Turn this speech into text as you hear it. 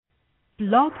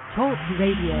Blog Talk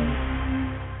Radio.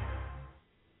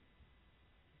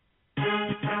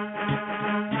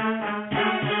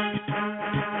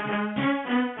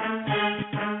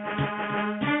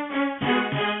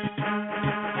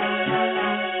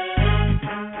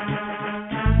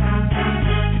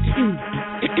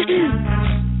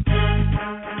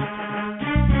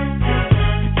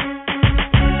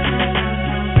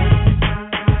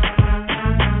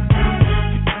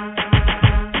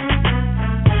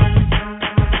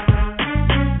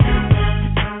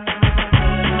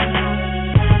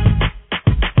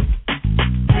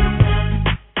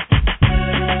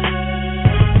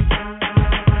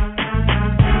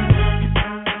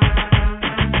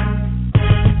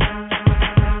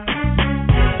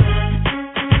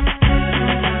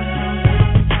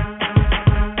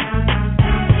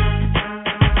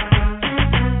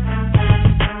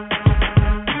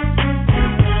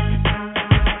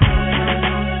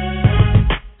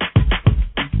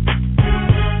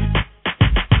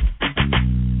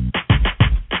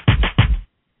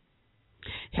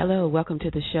 Welcome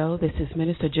to the show. This is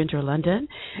Minister Ginger London,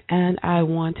 and I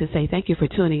want to say thank you for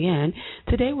tuning in.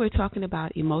 Today we're talking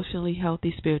about emotionally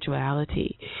healthy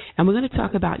spirituality, and we're going to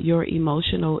talk about your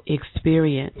emotional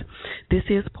experience. This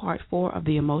is part 4 of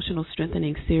the Emotional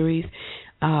Strengthening series.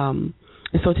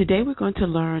 So today we're going to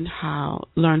learn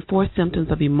 4 symptoms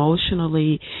of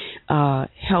emotionally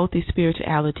healthy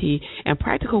spirituality and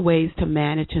practical ways to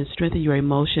manage and strengthen your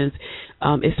emotions,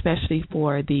 especially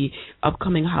for the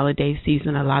upcoming holiday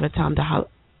season. A lot of times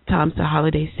the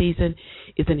holiday season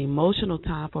is an emotional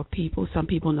time for people. Some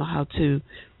people know how to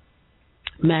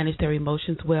manage their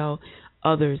emotions well.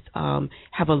 Others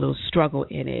have a little struggle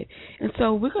in it. And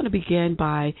so we're going to begin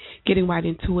by getting right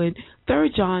into it. 3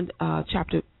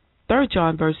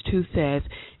 John verse 2 says,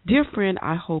 "Dear friend,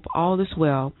 I hope all is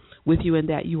well with you and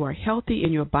that you are healthy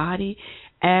in your body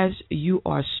as you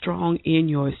are strong in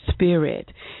your spirit."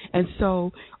 And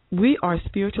so we are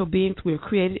spiritual beings. We are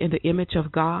created in the image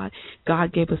of God.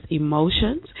 God gave us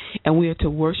emotions, and we are to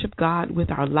worship God with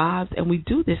our lives, and we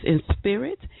do this in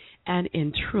spirit and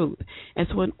in truth. And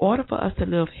so in order for us to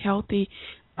live healthy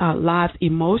lives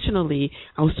emotionally,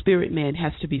 our spirit man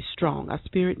has to be strong. Our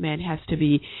spirit man has to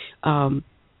be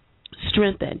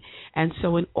strengthened. And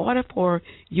so in order for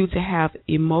you to have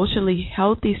emotionally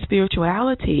healthy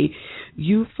spirituality,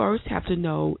 you first have to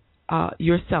know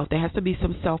yourself. There has to be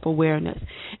some self-awareness.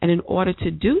 And in order to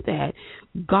do that,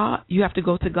 you have to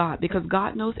go to God, because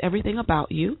God knows everything about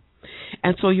you.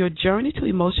 And so your journey to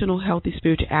emotional healthy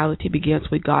spirituality begins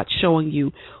with God showing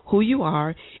you who you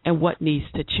are and what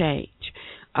needs to change.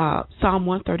 Psalm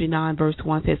 139 verse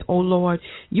 1 says, "O Lord,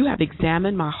 you have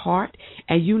examined my heart,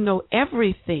 and you know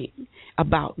everything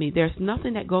about me." There's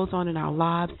nothing that goes on in our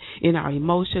lives, in our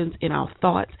emotions, in our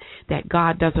thoughts that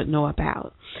God doesn't know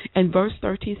about. And verse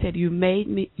 13 said, you've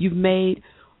made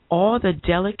all the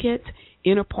delicate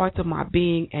inner parts of my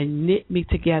being and knit me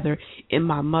together in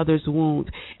my mother's womb.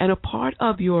 And a part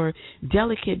of your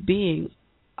delicate being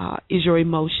is your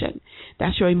emotion.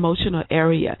 That's your emotional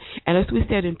area. And as we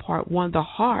said in part 1, the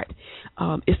heart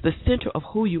is the center of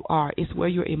who you are. It's where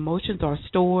your emotions are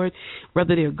stored,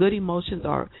 whether they're good emotions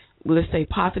or, let's say,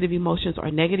 positive emotions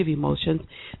or negative emotions.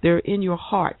 They're in your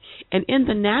heart. And in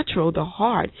the natural, the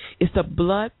heart is the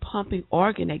blood pumping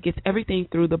organ that gets everything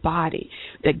through the body,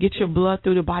 that gets your blood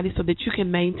through the body so that you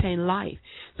can maintain life.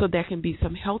 So there can be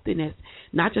some healthiness,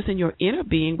 not just in your inner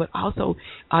being, but also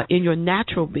in your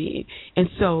natural being. And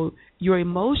so your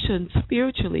emotions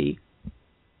spiritually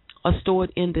are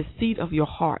stored in the seat of your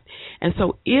heart. And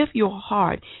so if your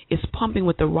heart is pumping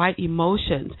with the right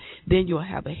emotions, then you'll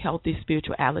have a healthy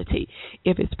spirituality.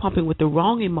 If it's pumping with the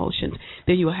wrong emotions,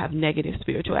 then you'll have negative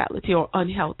spirituality, or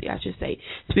unhealthy, I should say,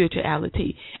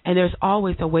 spirituality. And there's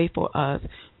always a way for us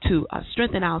to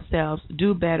strengthen ourselves,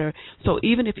 do better. So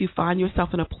even if you find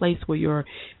yourself in a place where your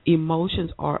emotions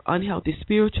are unhealthy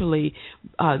spiritually,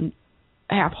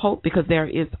 have hope, because there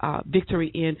is victory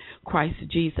in Christ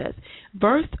Jesus.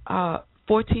 Verse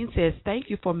 14 says, "Thank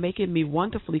you for making me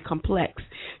wonderfully complex.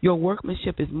 Your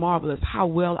workmanship is marvelous. How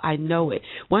well I know it."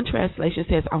 One translation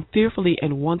says, "I'm fearfully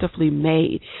and wonderfully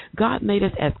made." God made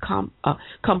us as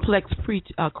complex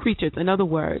creatures. In other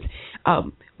words,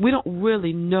 we don't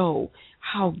really know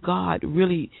how God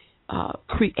really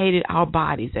created our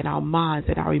bodies and our minds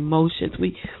and our emotions.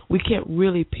 We can't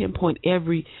really pinpoint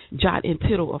every jot and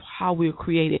tittle of how we're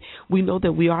created. We know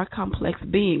that we are complex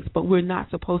beings, but we're not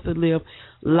supposed to live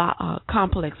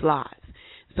complex lives.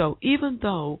 So even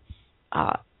though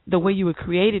the way you were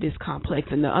created is complex,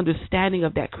 and the understanding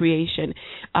of that creation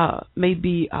may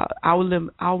be our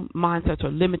mindsets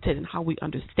are limited in how we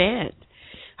understand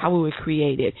how we were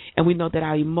created. And we know that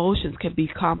our emotions can be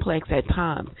complex at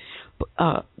times.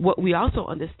 What we also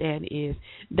understand is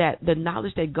that the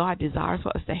knowledge that God desires for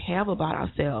us to have about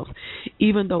ourselves,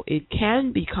 even though it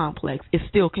can be complex, it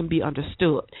still can be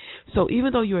understood. So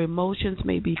even though your emotions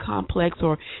may be complex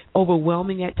or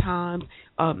overwhelming at times,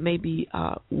 maybe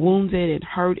wounded and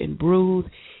hurt and bruised,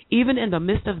 even in the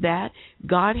midst of that,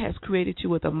 God has created you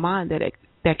with a mind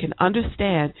that can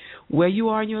understand where you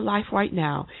are in your life right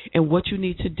now and what you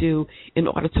need to do in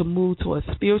order to move to a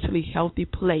spiritually healthy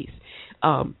place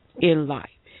in life.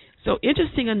 So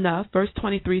interesting enough, verse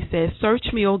 23 says,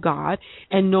 "Search me, O God,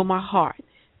 and know my heart.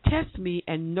 Test me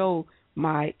and know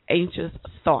my anxious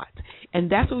thoughts." And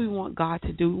that's what we want God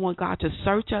to do. We want God to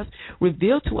search us,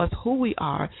 reveal to us who we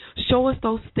are, show us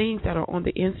those things that are on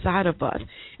the inside of us.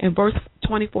 And verse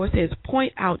 24 says,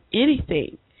 "Point out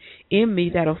anything in me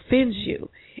that offends you,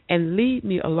 and lead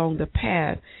me along the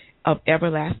path of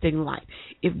everlasting life."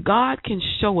 If God can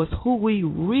show us who we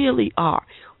really are,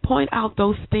 point out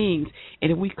those things,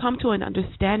 and if we come to an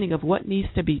understanding of what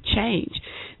needs to be changed,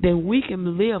 then we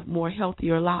can live more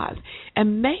healthier lives.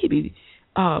 And maybe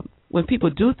when people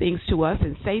do things to us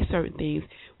and say certain things,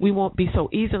 we won't be so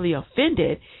easily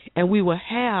offended, and we will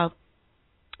have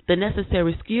the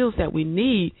necessary skills that we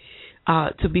need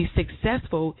to be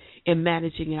successful in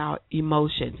managing our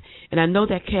emotions. And I know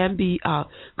that can be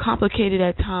complicated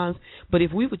at times, but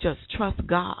if we would just trust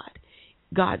God,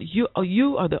 you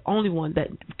are the only one that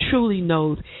truly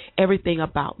knows everything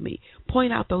about me.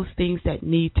 Point out those things that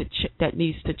needs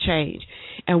to change.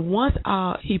 And once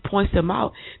He points them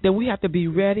out, then we have to be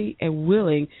ready and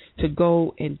willing to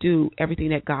go and do everything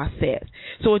that God says.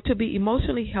 So to be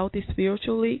emotionally healthy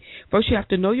spiritually, first you have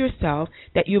to know yourself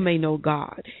that you may know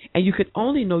God. And you can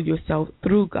only know yourself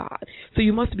through God. So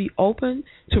you must be open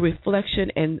to reflection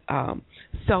and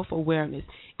self-awareness.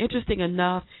 Interesting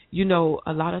enough,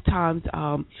 a lot of times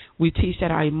we teach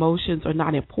that our emotions are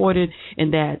not important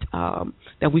and that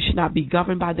we should not be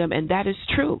governed by them, and that is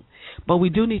true. But we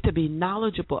do need to be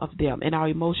knowledgeable of them, and our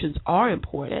emotions are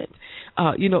important.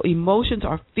 Emotions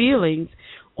are feelings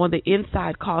on the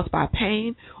inside caused by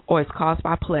pain or it's caused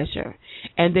by pleasure,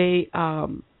 and they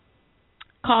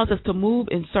cause us to move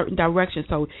in certain directions.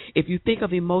 So if you think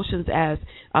of emotions as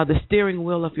the steering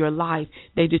wheel of your life,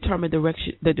 they determine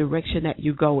the direction that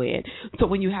you go in. So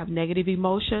when you have negative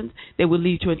emotions, they will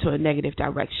lead you into a negative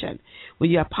direction. When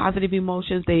you have positive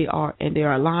emotions, they are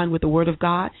aligned with the Word of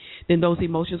God, then those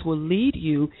emotions will lead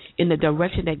you in the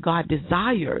direction that God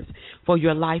desires for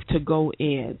your life to go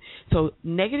in. So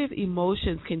negative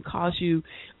emotions can cause you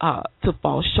to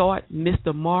fall short, miss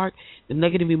the mark. The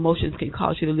negative emotions can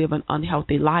cause you to live an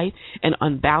unhealthy life, an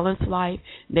unbalanced life.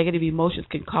 Negative emotions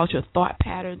can cause your thought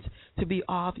patterns to be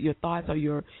off. Your thoughts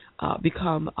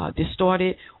become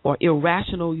distorted or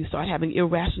irrational. You start having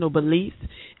irrational beliefs,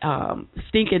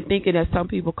 stinking thinking, as some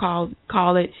people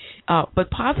call it. But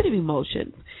positive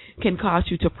emotions can cause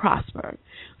you to prosper.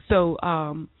 So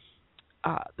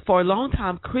for a long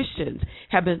time, Christians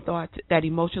have been thought that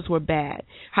emotions were bad.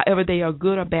 However, they are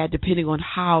good or bad depending on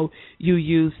how you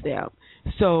use them.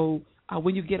 So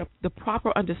when you get the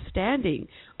proper understanding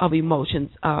of emotions,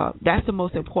 that's the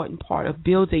most important part of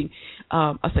building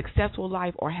a successful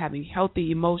life or having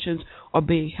healthy emotions or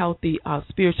being healthy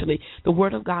spiritually. The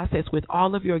Word of God says, with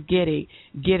all of your getting,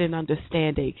 get an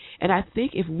understanding. And I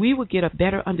think if we would get a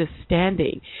better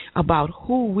understanding about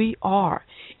who we are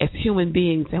as human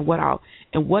beings and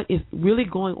what is really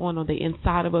going on the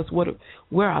inside of us,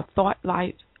 where our thought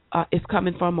life is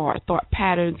coming from, or thought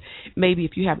patterns, maybe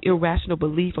if you have irrational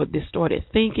belief or distorted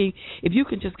thinking, if you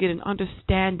can just get an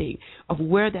understanding of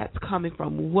where that's coming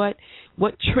from, what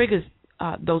triggers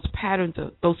those patterns,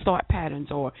 those thought patterns,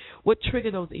 or what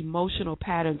trigger those emotional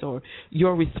patterns or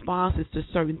your responses to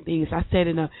certain things. I said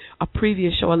in a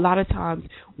previous show, a lot of times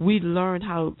we learn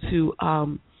how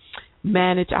to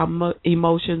manage our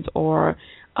emotions or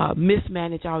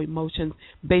mismanage our emotions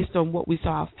based on what we saw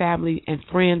our family and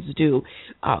friends do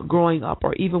growing up,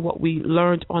 or even what we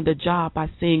learned on the job by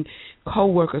seeing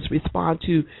coworkers respond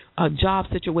to job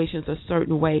situations a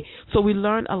certain way. So we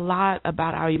learn a lot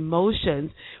about our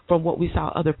emotions from what we saw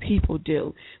other people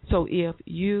do. So if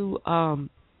you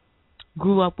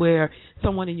grew up where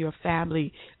someone in your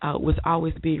family was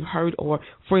always being hurt, or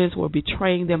friends were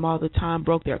betraying them all the time,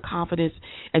 broke their confidence,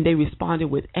 and they responded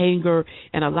with anger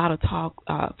and a lot of talk.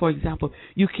 For example,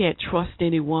 you can't trust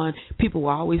anyone. People will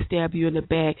always stab you in the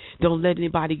back. Don't let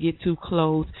anybody get too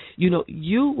close.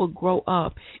 You will grow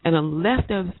up, and unless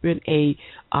there's been a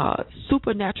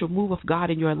supernatural move of God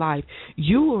in your life,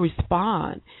 you will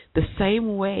respond the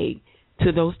same way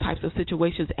to those types of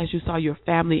situations as you saw your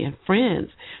family and friends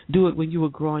do it when you were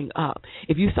growing up.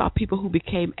 If you saw people who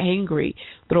became angry,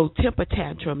 throw temper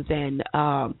tantrums and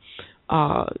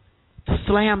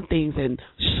slam things and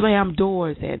slam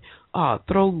doors and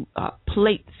throw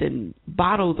plates and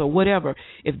bottles or whatever,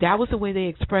 if that was the way they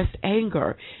expressed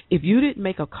anger, if you didn't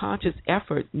make a conscious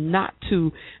effort not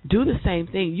to do the same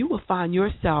thing, you will find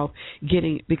yourself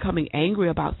becoming angry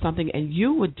about something, and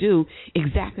you would do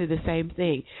exactly the same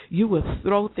thing. You would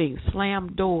throw things,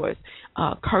 slam doors,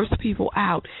 curse people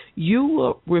out. You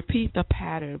will repeat the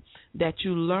pattern that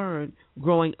you learned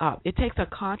growing up. It takes a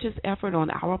conscious effort on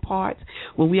our parts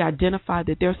when we identify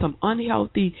that there's some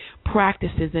unhealthy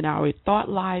practices in our thought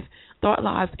lives,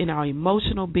 in our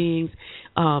emotional beings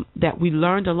that we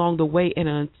learned along the way.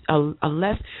 And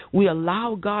unless we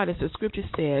allow God, as the scripture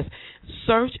says,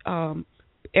 search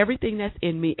everything that's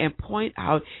in me and point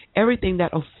out everything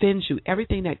that offends you,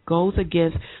 everything that goes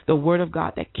against the word of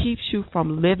God, that keeps you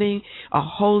from living a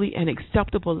holy and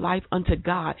acceptable life unto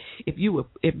God. If we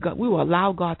will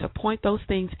allow God to point those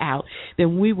things out,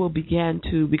 then we will begin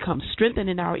to become strengthened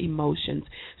in our emotions,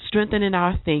 strengthened in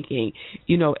our thinking,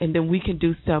 and then we can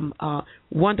do some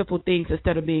wonderful things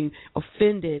instead of being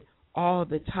offended all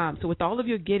the time. So with all of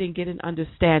your getting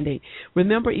understanding,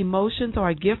 remember, emotions are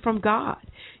a gift from God.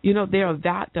 They are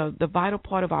the vital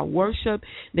part of our worship.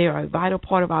 They are a vital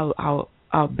part of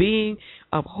our being,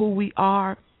 of who we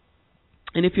are.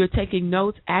 And if you're taking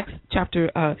notes, Acts chapter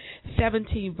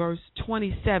 17, verse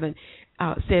 27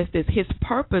 says this: his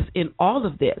purpose in all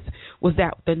of this was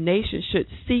that the nation should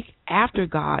seek after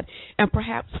God and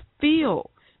perhaps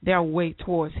feel their way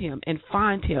towards him and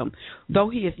find him, though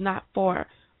he is not far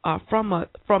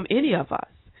from any of us.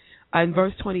 And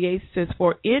verse 28 says,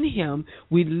 for in him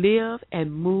we live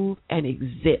and move and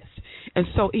exist. And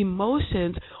so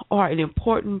emotions are an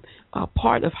important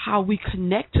part of how we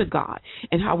connect to God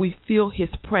and how we feel his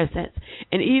presence,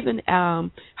 and even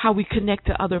how we connect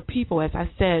to other people. As I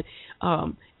said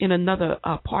in another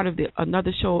part of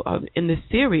another show in this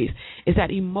series, is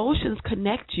that emotions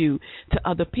connect you to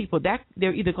other people. That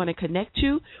they're either going to connect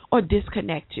you or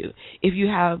disconnect you. If you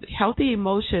have healthy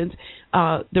emotions,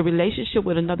 the relationship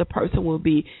with another person will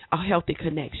be a healthy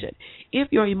connection.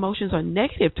 If your emotions are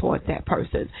negative towards that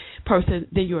person,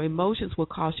 then your emotions will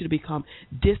cause you to become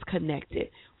disconnected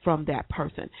from that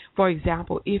person. For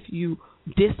example, if you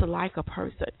dislike a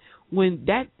person, when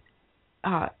that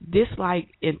dislike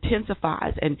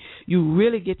intensifies and you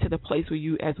really get to the place where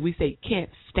you, as we say,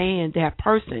 can't stand that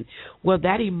person, well,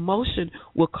 that emotion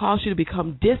will cause you to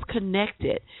become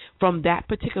disconnected from that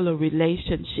particular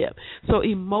relationship. So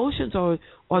emotions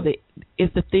is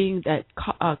the thing that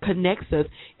connects us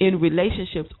in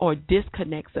relationships or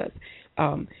disconnects us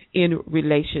in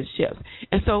relationships.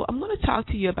 And so I'm going to talk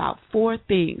to you about 4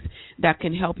 things that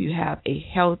can help you have a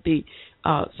healthy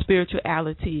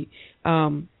spirituality.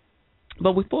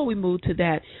 But before we move to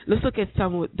that, let's look at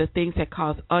some of the things that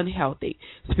cause unhealthy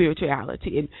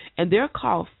spirituality. And they're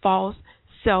called false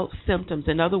self-symptoms.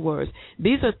 In other words,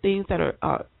 these are things that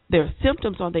are they're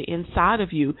symptoms on the inside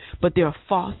of you, but they're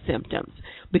false symptoms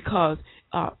because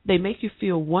they make you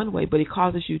feel one way, but it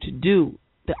causes you to do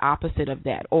the opposite of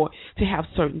that, or to have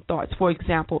certain thoughts. For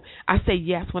example, I say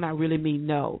yes when I really mean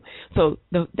no. So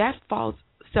that false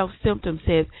self-symptom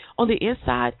says, on the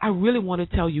inside, I really want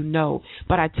to tell you no,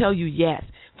 but I tell you yes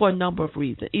for a number of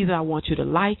reasons. Either I want you to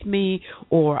like me,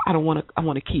 or I want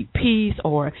to keep peace,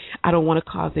 or I don't want to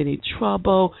cause any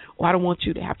trouble, or I don't want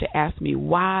you to have to ask me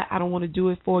why I don't want to do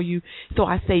it for you. So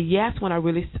I say yes when I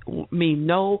really mean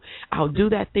no. I'll do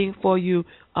that thing for you,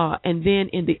 and then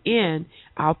in the end,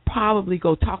 I'll probably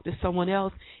go talk to someone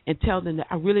else and tell them that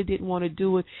I really didn't want to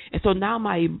do it. And so now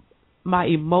my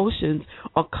emotions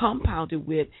are compounded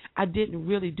with, I didn't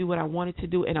really do what I wanted to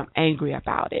do, and I'm angry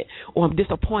about it, or I'm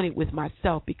disappointed with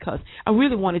myself because I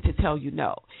really wanted to tell you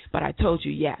no, but I told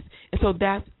you yes. And so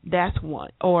that's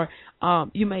one. Or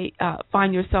you may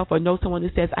find yourself or know someone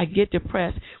that says, I get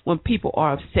depressed when people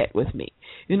are upset with me.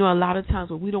 A lot of times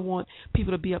when we don't want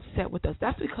people to be upset with us,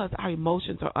 that's because our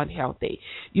emotions are unhealthy.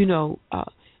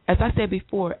 As I said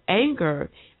before, anger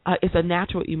is a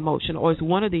natural emotion, or is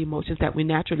one of the emotions that we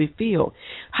naturally feel.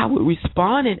 How we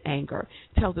respond in anger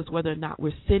tells us whether or not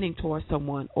we're sinning towards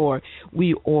someone, or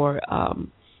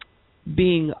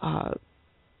being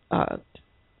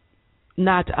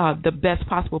not the best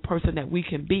possible person that we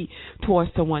can be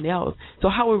towards someone else. So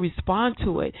how we respond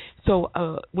to it. So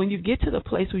when you get to the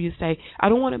place where you say, I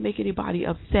don't want to make anybody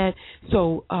upset,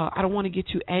 so I don't want to get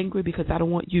you angry because I don't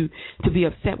want you to be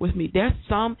upset with me, there's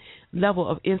some level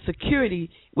of insecurity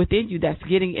within you that's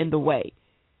getting in the way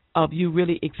of you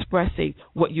really expressing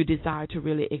what you desire to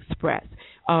really express.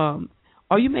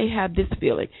 Or you may have this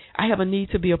feeling, I have a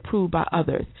need to be approved by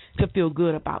others to feel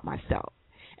good about myself.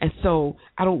 And so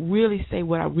I don't really say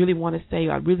what I really want to say.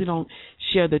 I really don't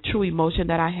share the true emotion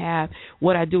that I have.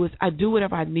 What I do is I do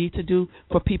whatever I need to do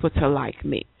for people to like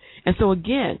me. And so,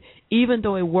 again, even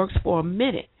though it works for a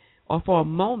minute or for a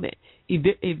moment,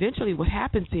 eventually what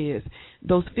happens is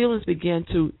those feelings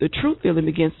the true feeling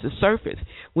begins to surface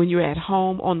when you're at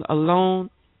home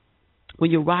alone, when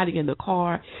you're riding in the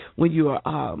car, when you're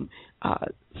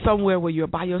somewhere where you're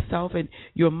by yourself and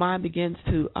your mind begins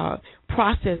to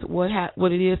process what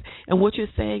it is. And what you're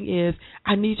saying is,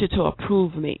 I need you to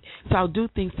approve me. So I'll do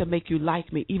things to make you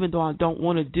like me, even though I don't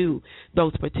want to do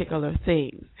those particular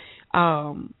things.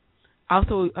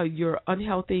 Also, your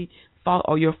unhealthy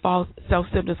or your false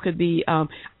self-symptoms could be,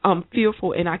 I'm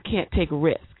fearful and I can't take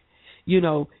risks. You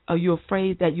know, you're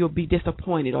afraid that you'll be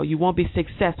disappointed, or you won't be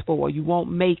successful, or you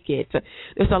won't make it.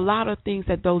 There's a lot of things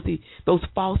that those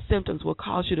false symptoms will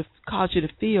cause you to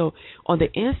feel on the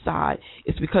inside.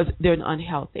 It's because they're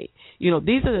unhealthy. You know,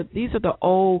 these are the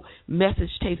old message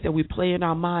tapes that we play in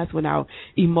our minds when our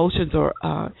emotions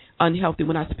are unhealthy,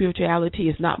 when our spirituality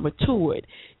is not matured.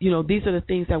 You know, these are the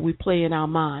things that we play in our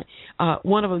mind.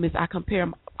 One of them is I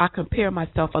compare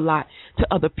myself a lot to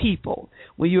other people.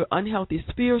 When you're unhealthy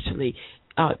spiritually,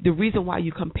 the reason why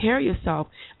you compare yourself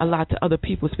a lot to other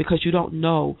people is because you don't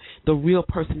know the real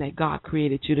person that God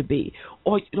created you to be,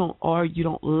 or you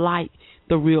don't like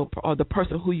the real or the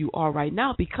person who you are right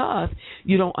now because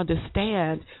you don't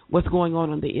understand what's going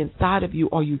on the inside of you,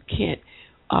 or you can't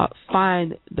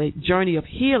find the journey of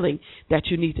healing that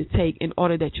you need to take in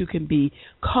order that you can be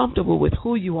comfortable with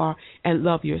who you are and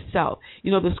love yourself.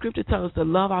 You know, the scripture tells us to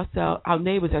love our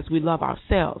neighbors as we love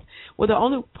ourselves. Well, the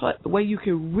only way you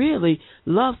can really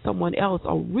love someone else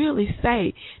or really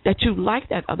say that you like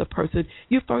that other person,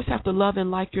 you first have to love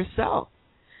and like yourself.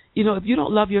 You know, if you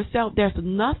don't love yourself, there's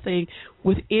nothing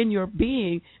within your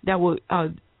being that will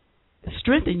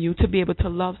strengthen you to be able to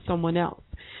love someone else.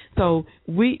 So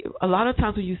a lot of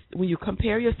times when you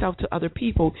compare yourself to other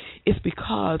people, it's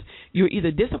because you're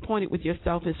either disappointed with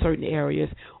yourself in certain areas,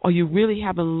 or you really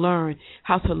haven't learned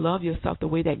how to love yourself the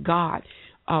way that God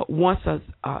wants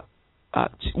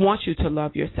you to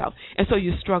love yourself, and so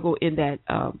you struggle in that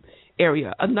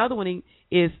area. Another one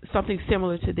is something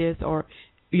similar to this, or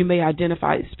you may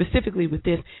identify specifically with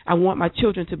this. I want my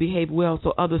children to behave well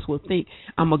so others will think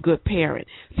I'm a good parent.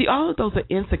 See, all of those are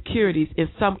insecurities in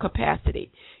some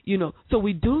capacity. You know, so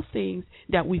we do things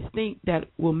that we think that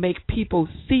will make people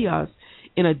see us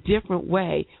in a different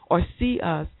way or see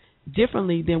us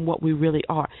differently than what we really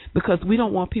are, because we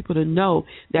don't want people to know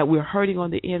that we're hurting on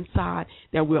the inside,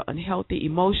 that we're unhealthy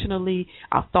emotionally,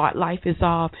 our thought life is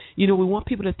off. You know, we want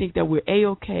people to think that we're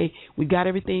A-okay, we got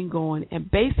everything going, and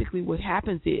basically what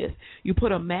happens is you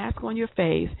put a mask on your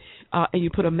face and you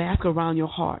put a mask around your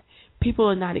heart. People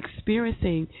are not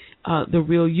experiencing the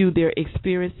real you. They're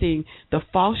experiencing the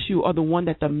false you, or the one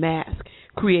that the mask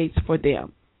creates for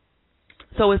them.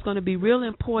 So it's going to be real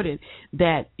important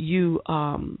that you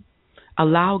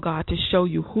allow God to show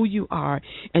you who you are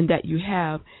and that you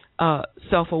have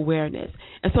self-awareness.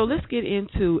 And so let's get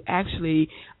into actually,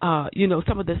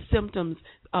 some of the symptoms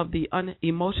of the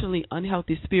emotionally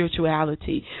unhealthy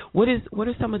spirituality. What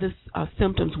are some of the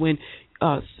symptoms when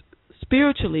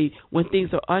spiritually, when things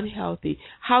are unhealthy?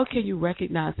 How can you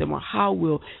recognize them, or how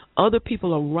will other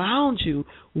people around you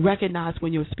recognize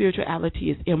when your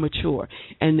spirituality is immature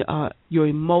and your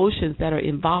emotions that are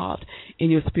involved in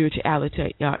your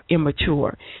spirituality are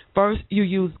immature? First, you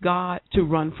use God to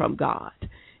run from God.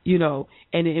 You know,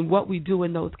 and what we do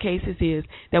in those cases is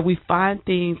that we find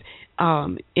things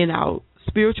in our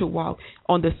spiritual walk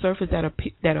on the surface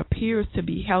that appears to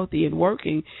be healthy and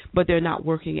working, but they're not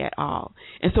working at all.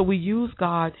 And so we use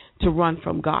God to run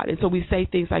from God. And so we say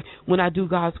things like, when I do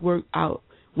God's work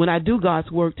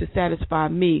to satisfy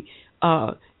me,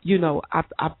 I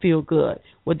feel good.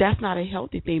 Well, that's not a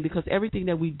healthy thing, because everything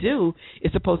that we do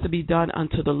is supposed to be done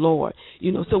unto the Lord.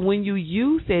 You know, so when you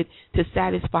use it to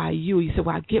satisfy you, you say,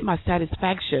 well, I get my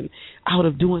satisfaction out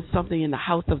of doing something in the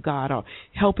house of God or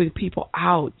helping people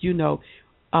out,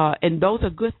 and those are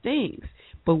good things.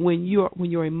 But when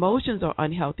your emotions are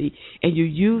unhealthy and you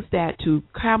use that to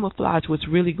camouflage what's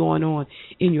really going on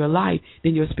in your life,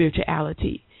 then your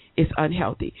spirituality is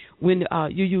unhealthy. When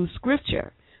you use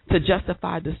scripture to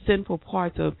justify the sinful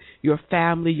parts of your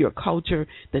family, your culture,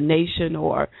 the nation,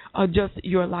 or just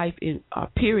your life in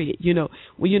period.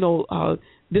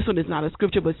 this one is not a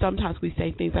scripture, but sometimes we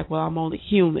say things like, well, I'm only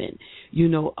human,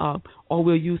 or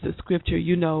we'll use the scripture,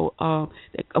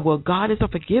 well, God is a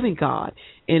forgiving God.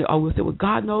 And or we'll say, well,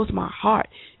 God knows my heart.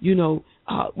 We know,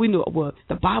 well,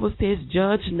 the Bible says,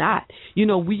 judge not.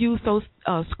 We use those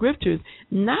scriptures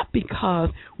not because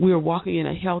we're walking in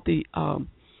a healthy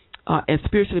and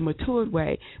spiritually matured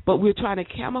way, but we're trying to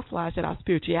camouflage that our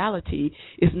spirituality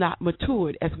is not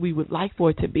matured as we would like for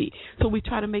it to be. So we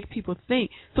try to make people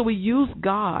think. So we use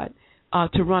God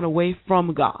to run away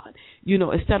from God,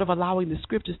 instead of allowing the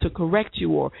scriptures to correct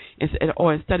you, or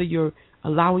instead of your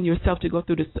allowing yourself to go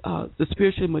through the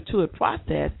spiritually matured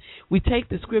process. We take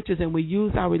the scriptures and we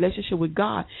use our relationship with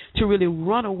God to really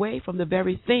run away from the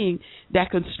very thing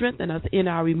that can strengthen us in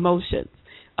our emotions.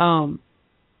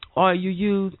 Or you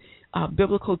use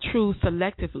biblical truths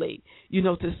selectively,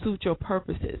 to suit your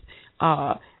purposes.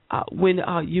 When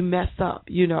you mess up,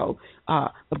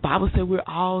 the Bible said we're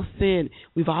all sin.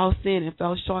 We've all sinned and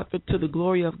fell short to the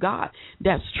glory of God.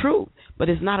 That's true, but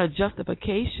it's not a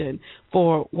justification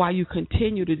for why you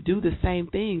continue to do the same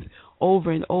things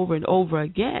over and over and over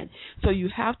again. So you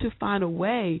have to find a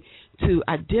way to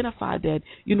identify that,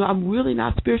 I'm really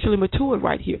not spiritually mature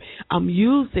right here. I'm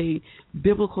using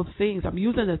biblical things. I'm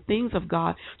using the things of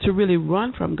God to really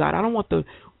run from God. I don't want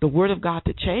the word of God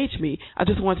to change me. I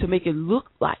just want to make it look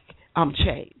like I'm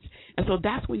changed. And so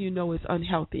that's when you know it's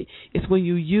unhealthy. It's when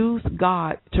you use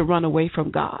God to run away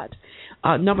from God.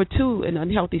 Number two, an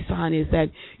unhealthy sign is that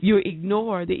you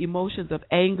ignore the emotions of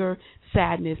anger,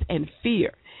 sadness, and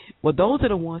fear. Well, those are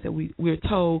the ones that we're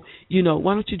told,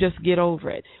 why don't you just get over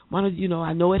it? Why don't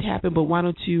I know it happened, but why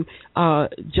don't you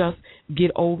just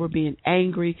get over being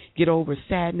angry, get over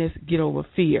sadness, get over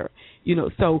fear?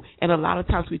 And a lot of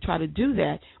times we try to do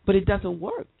that, but it doesn't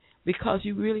work because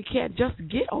you really can't just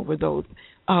get over those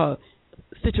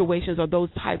situations or those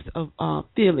types of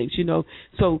feelings,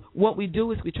 So what we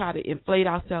do is we try to inflate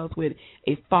ourselves with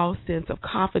a false sense of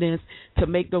confidence to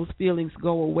make those feelings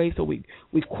go away. So we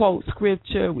quote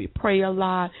scripture, we pray a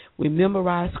lot, we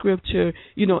memorize scripture,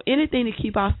 anything to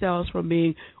keep ourselves from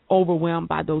being overwhelmed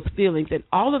by those feelings. And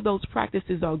all of those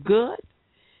practices are good,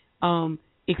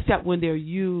 except when they're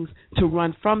used to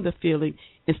run from the feeling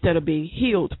instead of being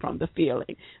healed from the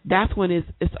feeling. That's when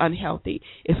it's unhealthy.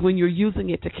 It's when you're using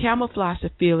it to camouflage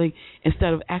the feeling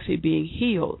instead of actually being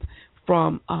healed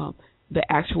from the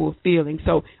actual feeling.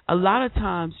 So a lot of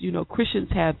times, Christians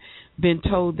have been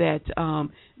told that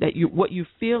what you're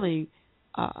feeling,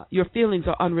 your feelings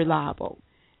are unreliable.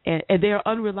 And they're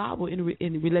unreliable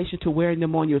in relation to wearing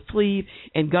them on your sleeve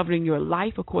and governing your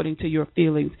life according to your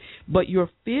feelings. But your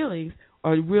feelings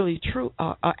are really true,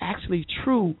 are actually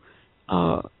true,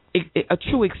 a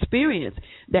true experience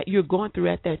that you're going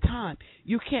through at that time.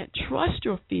 You can't trust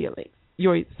your feelings,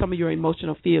 some of your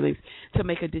emotional feelings, to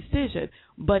make a decision,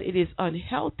 but it is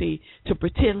unhealthy to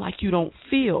pretend like you don't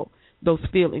feel those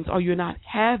feelings or you're not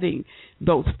having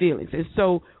those feelings. And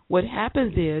so what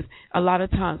happens is a lot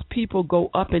of times people go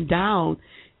up and down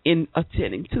in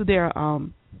attending to their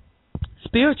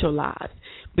spiritual lives,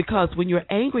 because when you're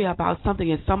angry about something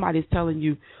and somebody's telling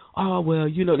you, oh, well,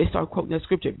 they start quoting that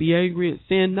scripture, be angry and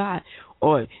sin not,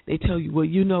 or they tell you,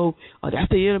 well, that's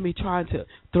the enemy trying to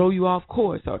throw you off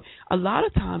course, or a lot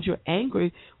of times you're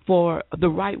angry for the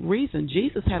right reason.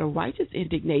 Jesus had a righteous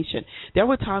indignation. There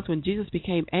were times when Jesus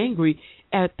became angry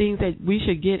at things that we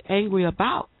should get angry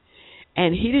about.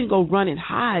 And he didn't go run and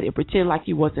hide and pretend like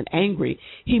he wasn't angry.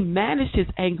 He managed his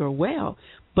anger well,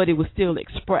 but it was still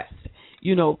expressed.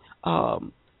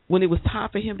 When it was time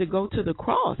for him to go to the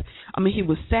cross, he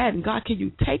was sad. And God, can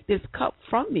you take this cup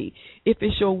from me? If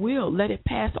it's your will, let it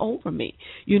pass over me.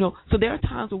 So there are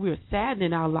times when we're saddened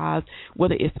in our lives,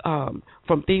 whether it's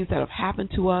from things that have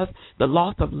happened to us, the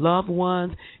loss of loved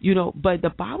ones, but the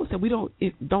Bible said we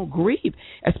don't grieve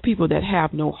as people that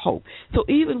have no hope. So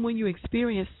even when you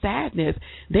experience sadness,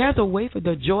 there's a way for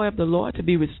the joy of the Lord to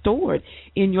be restored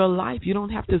in your life. You don't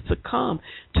have to succumb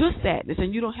to sadness,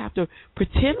 and you don't have to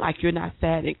pretend like you're not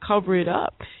sad and cover it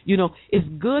up. It's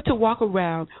good to walk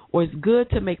around, or it's good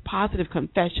to make positive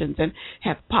confessions and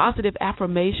have positive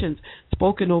affirmations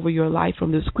spoken over your life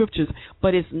from the scriptures,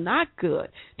 but it's not good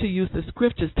to use the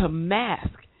scriptures to mask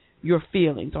your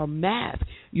feelings or mask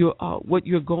your what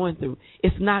you're going through.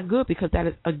 It's not good, because that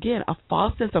is, again, a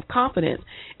false sense of confidence.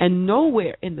 And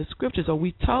nowhere in the scriptures are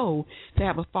we told to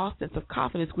have a false sense of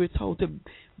confidence. We're told to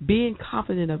being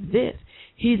confident of this: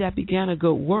 he that began a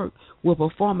good work will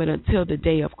perform it until the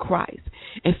day of Christ.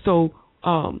 And so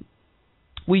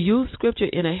we use scripture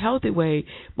in a healthy way,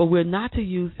 but we're not to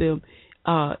use them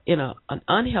in an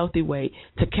unhealthy way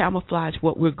to camouflage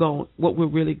what we're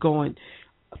really going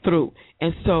through.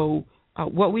 And so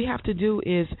what we have to do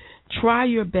is try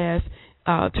your best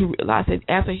to realize that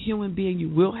as a human being, you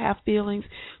will have feelings.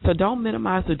 So don't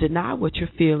minimize or deny what you're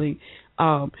feeling,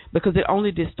 because it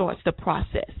only distorts the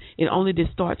process. It only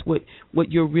distorts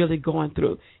what you're really going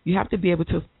through. You have to be able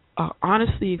to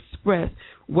honestly express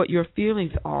what your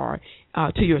feelings are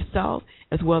to yourself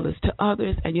as well as to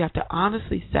others, and you have to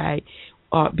honestly say,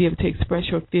 be able to express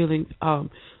your feelings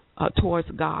towards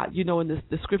God. You know, in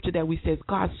the scripture that we says,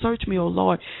 God, search me, O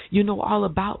Lord. You know all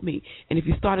about me. And if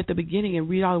you start at the beginning and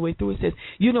read all the way through, it says,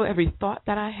 you know every thought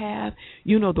that I have.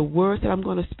 You know the words that I'm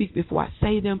going to speak before I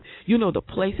say them. You know the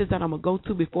places that I'm going to go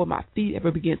to before my feet ever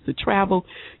begins to travel.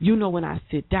 You know when I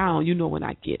sit down. You know when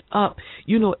I get up.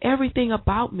 You know everything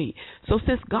about me. So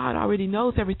since God already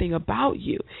knows everything about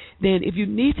you, then if you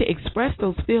need to express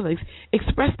those feelings,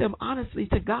 express them honestly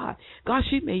to God. God,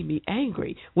 she made me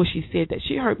angry when she said that.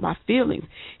 She hurt my feelings.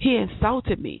 He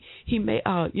insulted me. He made,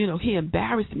 he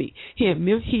embarrassed me. He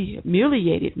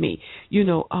humiliated me.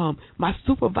 My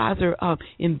supervisor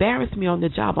embarrassed me on the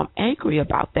job. I'm angry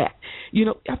about that.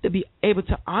 You have to be able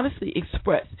to honestly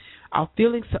express our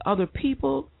feelings to other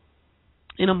people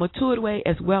in a matured way,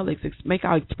 as well as make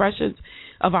our expressions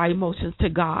of our emotions to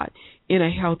God in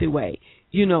a healthy way.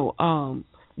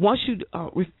 Once you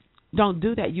don't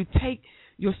do that, you take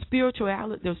your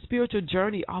spiritual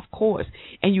journey off course,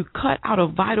 and you cut out a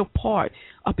vital part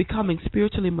of becoming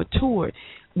spiritually mature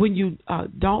when you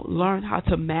don't learn how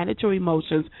to manage your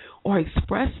emotions or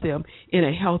express them in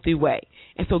a healthy way.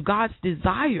 And so God's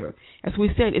desire, as we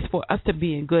said, is for us to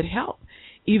be in good health,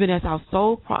 even as our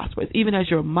soul prospers, even as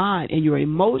your mind and your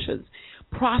emotions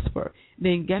prosper.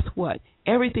 Then guess what?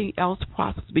 Everything else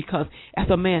prospers, because as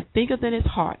a man thinketh in his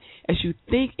heart, as you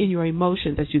think in your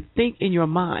emotions, as you think in your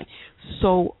mind,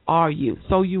 so are you.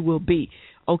 So you will be.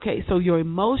 Okay, so your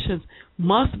emotions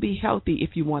must be healthy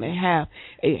if you want to have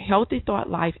a healthy thought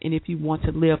life and if you want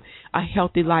to live a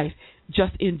healthy life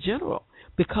just in general,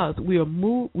 because we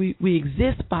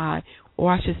exist by,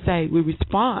 or I should say, we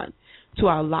respond to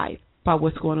our life by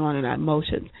what's going on in our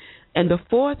emotions. And the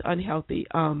fourth unhealthy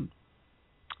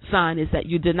sign is that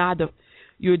you deny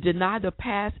the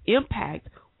past impact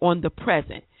on the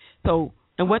present. So,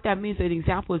 and what that means, an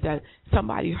example is that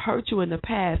somebody hurt you in the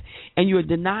past, and you're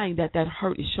denying that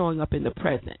hurt is showing up in the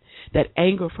present. That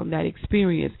anger from that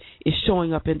experience is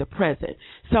showing up in the present.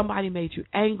 Somebody made you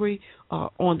angry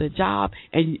on the job,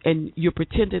 and you're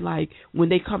pretending like when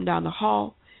they come down the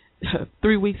hall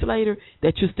 3 weeks later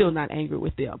that you're still not angry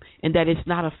with them, and that it's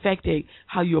not affecting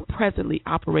how you're presently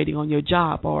operating on your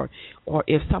job, or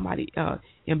if somebody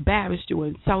embarrassed you or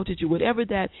insulted you, whatever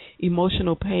that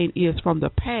emotional pain is from the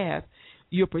past,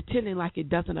 you're pretending like it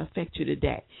doesn't affect you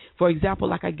today. For example,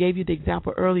 like I gave you the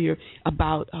example earlier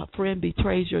about a friend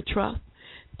betrays your trust,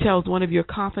 tells one of your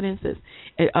confidences,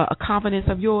 a confidence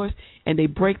of yours, and they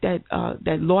break that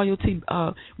loyalty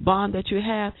bond that you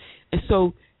have. And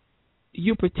so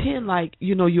you pretend like,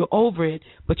 you're over it,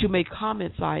 but you make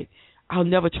comments like, I'll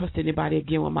never trust anybody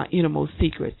again with my innermost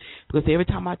secrets, because every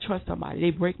time I trust somebody,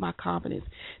 they break my confidence.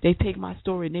 They take my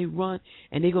story and they run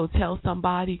and they go tell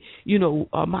somebody,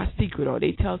 my secret, or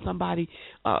they tell somebody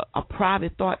a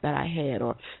private thought that I had,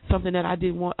 or something that I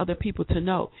didn't want other people to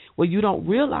know. Well, you don't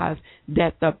realize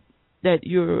that the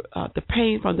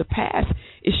pain from the past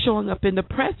is showing up in the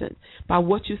present by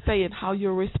what you say and how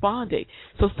you're responding.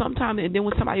 So sometimes, and then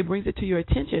when somebody brings it to your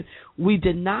attention, we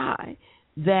deny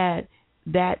that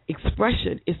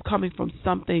expression is coming from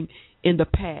something in the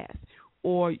past,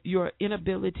 or your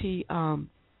inability to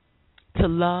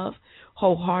love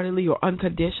wholeheartedly or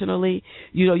unconditionally.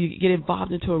 You get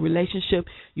involved into a relationship,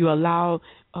 you allow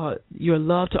your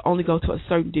love to only go to a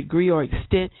certain degree or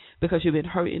extent because you've been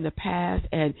hurt in the past,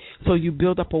 and so you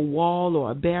build up a wall or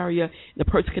a barrier. The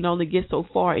person can only get so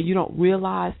far, and you don't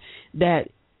realize that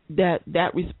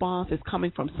response is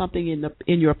coming from something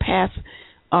in your past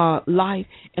life.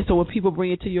 And so when people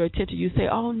bring it to your attention, you say,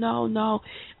 oh, no,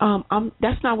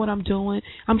 that's not what I'm doing.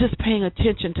 I'm just paying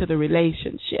attention to the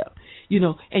relationship,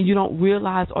 and you don't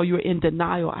realize, or you're in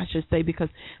denial, I should say, because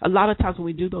a lot of times when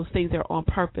we do those things, they're on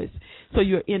purpose. So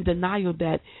you're in denial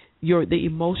that the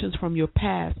emotions from your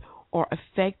past are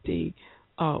affecting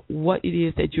what it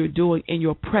is that you're doing in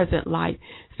your present life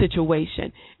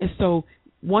situation. And so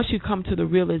once you come to the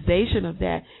realization of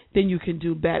that, then you can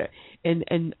do better. And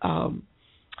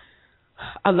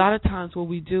a lot of times what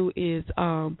we do is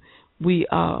we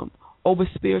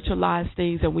over-spiritualize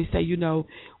things, and we say,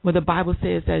 when the Bible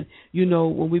says that,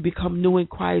 when we become new in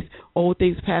Christ, old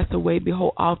things pass away,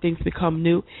 behold, all things become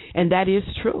new. And that is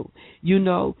true.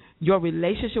 Your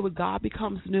relationship with God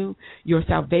becomes new. Your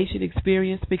salvation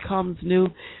experience becomes new.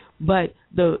 but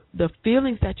the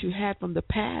feelings that you had from the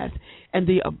past and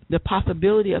the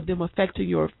possibility of them affecting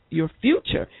your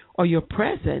future or your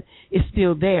present is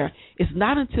still there. It's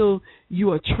not until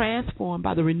you are transformed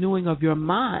by the renewing of your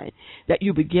mind that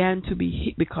you begin to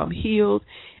become healed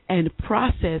and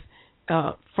process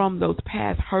from those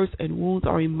past hurts and wounds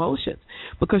or emotions,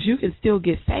 because you can still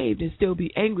get saved and still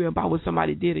be angry about what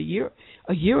somebody did a year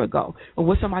ago or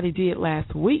what somebody did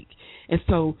last week. And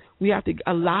so we have to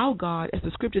allow God, as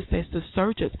the scripture says, to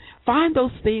search us, find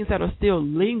those things that are still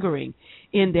lingering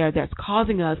in there that's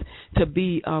causing us to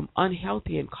be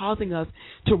unhealthy and causing us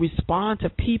to respond to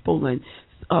people and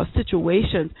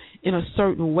situations in a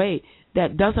certain way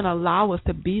that doesn't allow us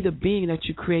to be the being that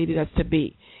you created us to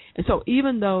be. And so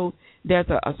even though there's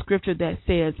a scripture that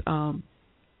says,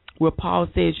 where Paul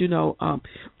says,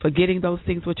 forgetting those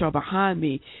things which are behind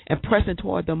me and pressing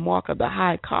toward the mark of the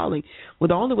high calling. Well,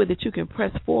 the only way that you can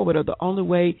press forward, or the only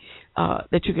way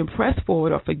that you can press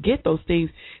forward or forget those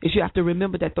things, is you have to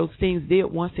remember that those things did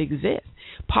once exist.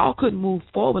 Paul couldn't move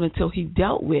forward until he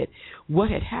dealt with what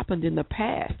had happened in the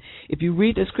past. If you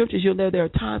read the scriptures, you'll know there are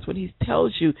times when he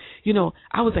tells you,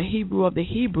 I was a Hebrew of the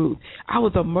Hebrews. I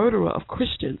was a murderer of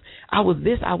Christians. I was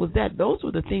this, I was that. Those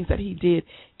were the things that he did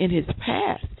in his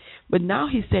past. But now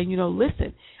he's saying,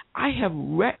 listen, I have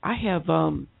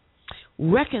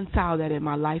reconciled that in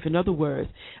my life. In other words,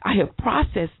 I have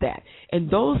processed that, and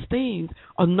those things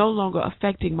are no longer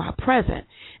affecting my present.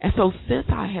 And so since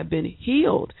I have been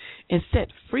healed and set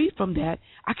free from that,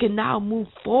 I can now move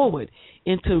forward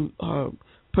into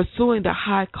pursuing the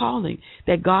high calling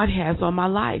that God has on my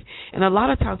life. And a lot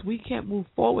of times we can't move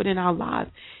forward in our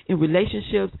lives, in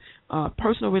relationships,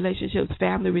 personal relationships,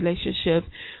 family relationships,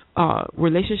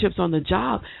 relationships on the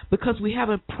job, because we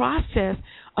haven't processed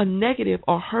a negative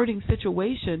or hurting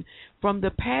situation from the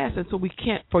past. And so we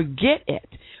can't forget it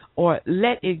or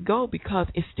let it go because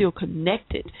it's still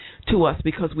connected to us,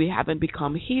 because we haven't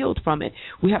become healed from it.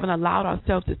 We haven't allowed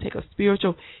ourselves to take a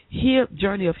spiritual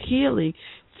journey of healing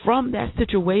from that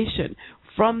situation,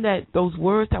 from those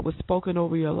words that were spoken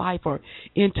over your life or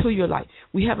into your life.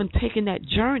 We haven't taken that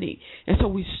journey, and so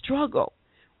we struggle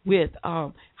with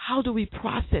how do we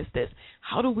process this?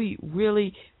 How do we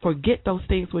really forget those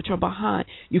things which are behind?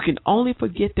 You can only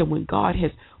forget them when God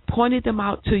has pointed them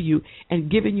out to you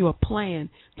and given you a plan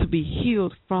to be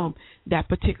healed from that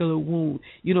particular wound.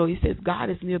 He says God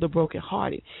is near the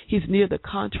brokenhearted. He's near the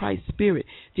contrite spirit.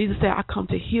 Jesus said, I come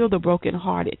to heal the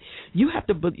brokenhearted. You have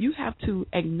to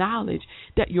acknowledge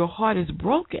that your heart is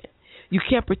broken. You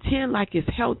can't pretend like it's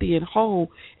healthy and whole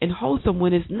and wholesome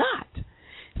when it's not.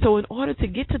 So in order to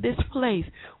get to this place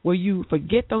where you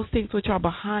forget those things which are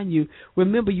behind you,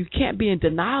 remember, you can't be in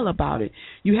denial about it.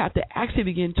 You have to actually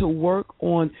begin to work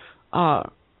on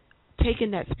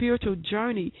taking that spiritual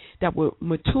journey that will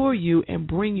mature you and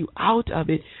bring you out of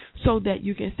it, so that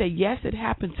you can say, yes, it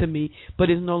happened to me, but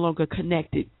it's no longer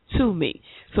connected to me.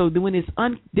 So when it's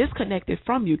disconnected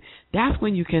from you, that's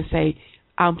when you can say,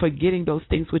 I'm forgetting those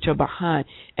things which are behind,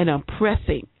 and I'm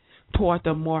pressing toward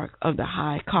the mark of the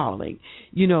high calling.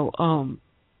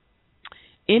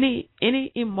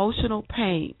 Any emotional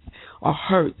pains or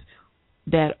hurts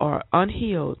that are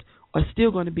unhealed are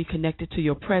still going to be connected to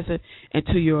your present and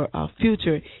to your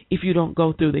future if you don't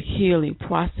go through the healing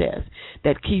process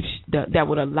that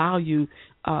would allow you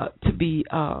to be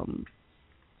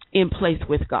in place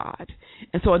with God.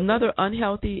 And so another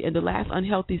unhealthy, and the last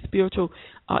unhealthy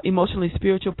emotionally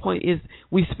spiritual point is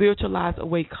we spiritualize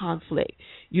away conflict.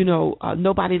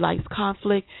 Nobody likes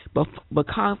conflict, but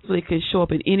conflict can show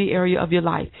up in any area of your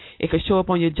life. It can show up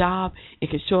on your job. It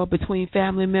can show up between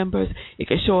family members. It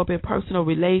can show up in personal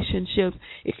relationships.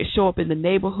 It can show up in the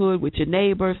neighborhood with your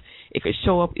neighbors. It can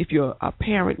show up if you're a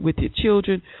parent with your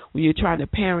children, when you're trying to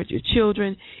parent your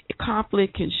children.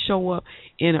 Conflict can show up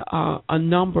in a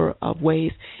number of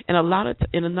ways, and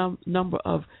in a number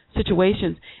of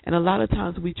situations. And a lot of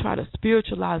times we try to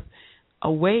spiritualize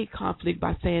away conflict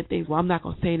by saying things, well, I'm not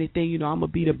going to say anything, I'm going to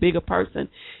be the bigger person.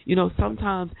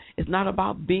 Sometimes it's not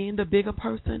about being the bigger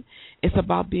person. It's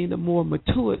about being the more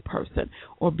matured person,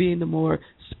 or being the more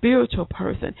spiritual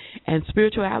person. And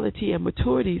spirituality and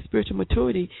maturity, spiritual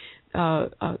maturity,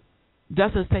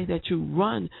 doesn't say that you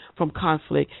run from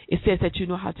conflict. It says that you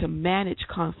know how to manage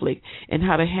conflict and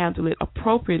how to handle it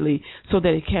appropriately so that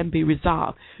it can be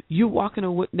resolved. You walking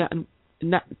away,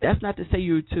 that's not to say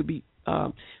you're to be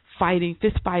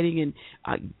fist fighting,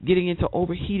 and getting into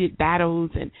overheated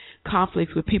battles and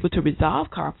conflicts with people to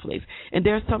resolve conflicts. And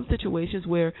there are some situations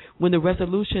where when the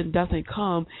resolution doesn't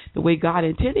come the way God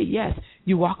intended, yes,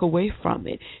 you walk away from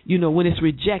it. When it's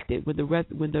rejected, when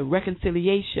the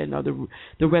reconciliation or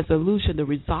the resolution, the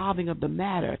resolving of the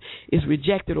matter is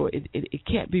rejected, or it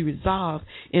can't be resolved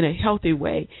in a healthy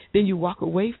way, then you walk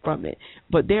away from it.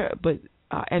 But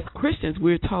as Christians,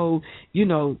 we're told,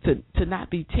 to not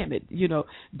be timid.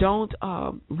 Don't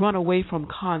run away from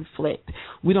conflict.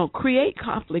 We don't create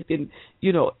conflict in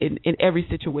every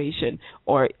situation,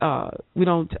 or we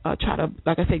don't try to,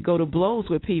 like I said, go to blows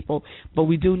with people. But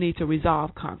we do need to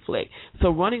resolve conflict.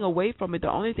 So running away from it,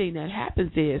 the only thing that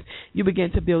happens is you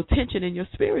begin to build tension in your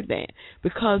spirit, then,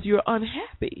 because you're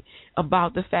unhappy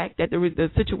about the fact that the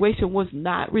situation was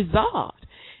not resolved.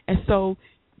 And so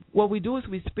what we do is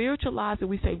we spiritualize it.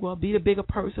 We say, well, be the bigger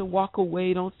person, walk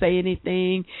away, don't say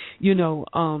anything. We don't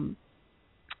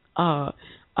resolve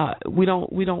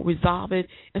it.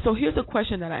 And so here's a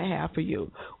question that I have for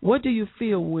you. What do you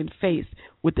feel when faced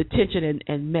with the tension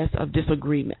and mess of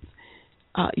disagreements?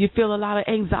 You feel a lot of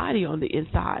anxiety on the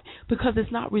inside because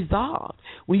it's not resolved.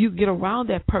 When you get around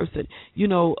that person,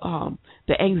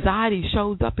 the anxiety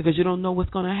shows up because you don't know what's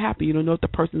going to happen. You don't know if the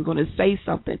person's going to say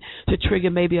something to trigger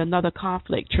maybe another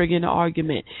conflict, trigger an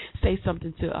argument, say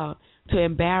something to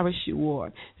embarrass you,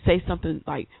 or say something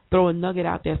like throw a nugget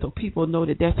out there so people know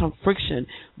that there's some friction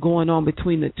going on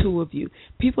between the two of you.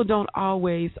 People don't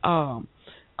always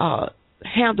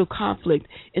handle conflict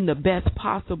in the best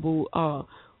possible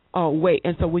way.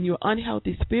 And so when you're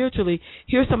unhealthy spiritually,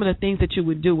 here's some of the things that you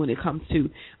would do when it comes to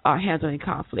handling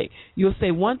conflict. You'll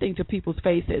say one thing to people's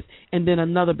faces and then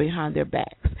another behind their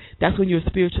backs. That's when you're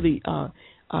spiritually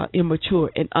immature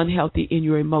and unhealthy in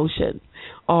your emotions.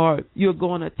 Or you're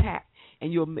going to attack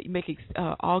and you'll make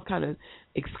all kind of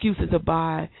excuses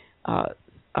by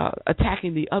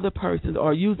attacking the other person,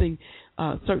 or using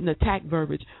certain attack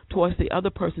verbiage towards the other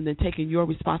person, then taking your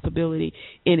responsibility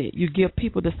in it. You give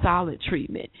people the silent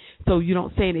treatment, so you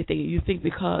don't say anything. You think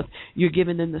because you're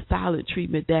giving them the silent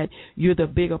treatment that you're the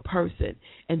bigger person,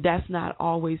 and that's not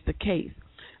always the case.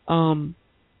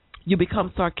 You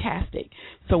become sarcastic.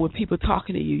 So when people are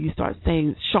talking to you, you start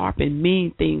saying sharp and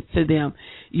mean things to them,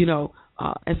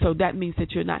 and so that means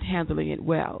that you're not handling it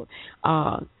well.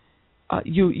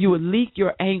 You would leak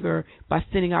your anger by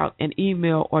sending out an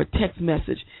email or text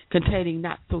message containing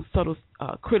not so subtle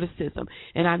criticism.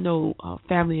 And I know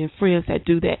family and friends that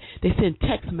do that. They send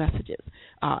text messages,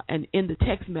 and in the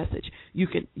text message you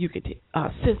can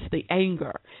sense the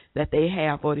anger that they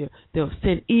have, or they'll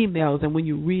send emails. And when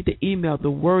you read the email,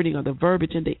 the wording or the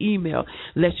verbiage in the email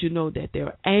lets you know that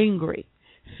they're angry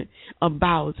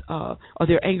about, or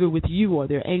they're angry with you, or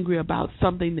they're angry about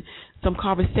some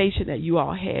conversation that you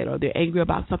all had, or they're angry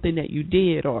about something that you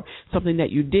did or something that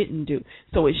you didn't do.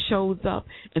 So it shows up.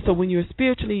 And so when you're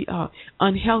spiritually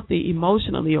unhealthy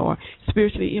emotionally, or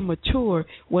spiritually immature,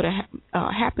 what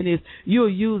happen is you'll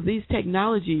use these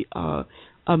technology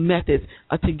methods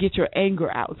to get your anger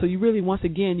out. So you really, once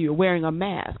again, you're wearing a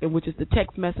mask, which is the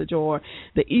text message or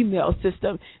the email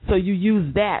system. So you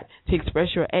use that to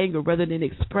express your anger rather than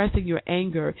expressing your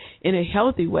anger in a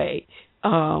healthy way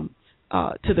to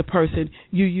the person.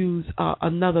 You use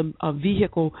another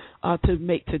vehicle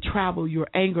to travel your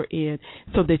anger in,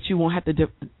 so that you won't have to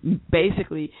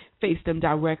basically face them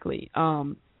directly.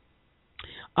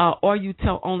 Or you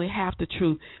tell only half the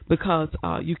truth because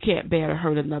you can't bear to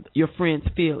hurt your friend's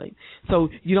feelings. So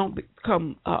you don't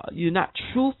become, you're not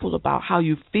truthful about how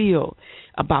you feel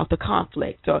about the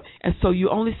conflict. And so you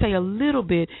only say a little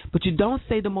bit, but you don't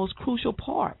say the most crucial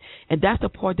part. And that's the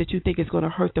part that you think is going to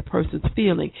hurt the person's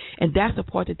feeling. And that's the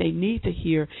part that they need to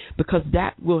hear, because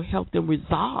that will help them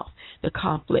resolve the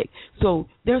conflict. So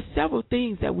there are several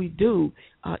things that we do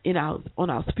on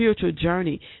our spiritual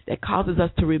journey that causes us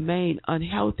to remain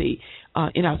unhealthy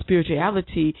in our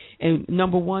spirituality. And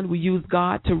number one, we use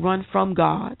God to run from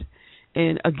God.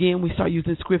 And again, we start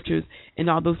using scriptures and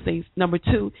all those things. Number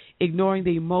two, ignoring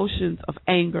the emotions of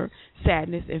anger,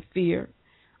 sadness, and fear.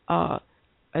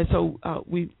 And so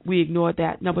we ignore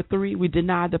that. Number three, we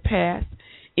deny the past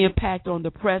impact on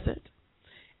the present.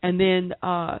 And then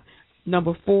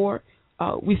number four,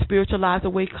 we spiritualize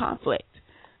away conflict.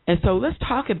 And so let's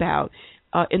talk about,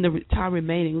 in the time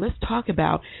remaining, let's talk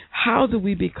about how do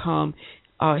we become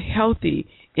healthy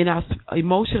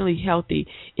emotionally healthy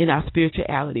in our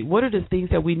spirituality. What are the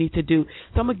things that we need to do?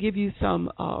 So I'm going to give you some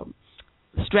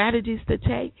strategies to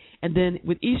take, and then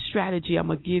with each strategy, I'm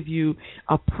going to give you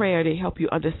a prayer to help you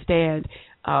understand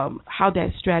how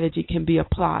that strategy can be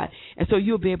applied. And so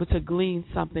you'll be able to glean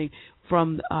something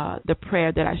from the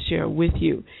prayer that I share with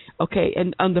you. Okay,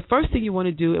 and the first thing you want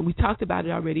to do, and we talked about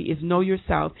it already, is know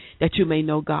yourself that you may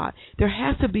know God. There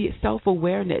has to be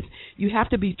self-awareness. You have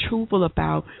to be truthful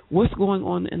about what's going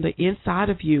on in the inside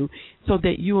of you so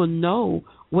that you will know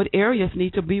what areas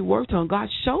need to be worked on. God,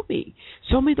 show me.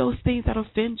 Show me those things that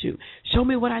offend you. Show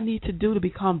me what I need to do to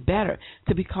become better,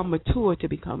 to become mature, to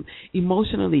become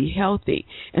emotionally healthy.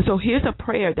 And so here's a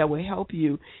prayer that will help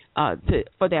you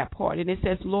for that part. And it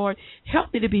says, Lord,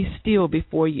 help me to be still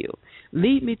before you.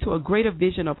 Lead me to a greater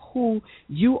vision of who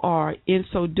you are. In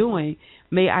so doing,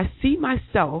 may I see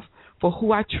myself for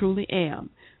who I truly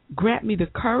am. Grant me the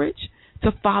courage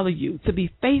to follow you, to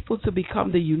be faithful, to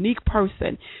become the unique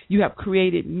person you have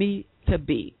created me to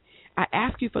be. I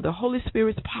ask you for the Holy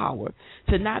Spirit's power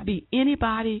to not be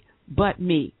anybody but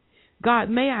me.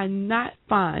 God, may I not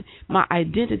find my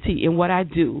identity in what I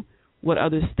do, what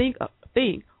others think,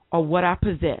 or what I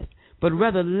possess, but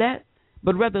rather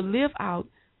live out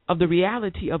of the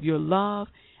reality of your love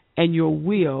and your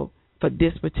will for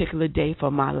this particular day for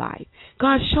my life.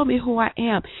 God, show me who I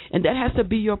am. And that has to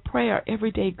be your prayer every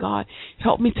day. God,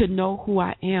 help me to know who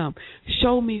I am.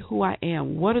 Show me who I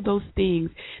am. What are those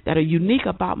things that are unique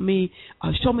about me?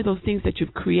 Show me those things that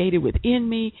you've created within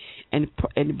me and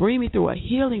bring me through a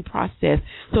healing process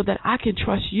so that I can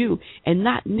trust you and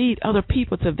not need other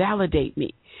people to validate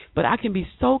me. But I can be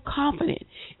so confident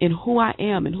in who I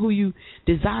am and who you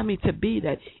design me to be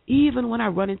that even when I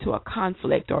run into a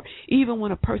conflict, or even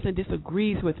when a person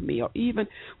disagrees with me, or even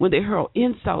when they hurl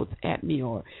insults at me,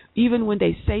 or even when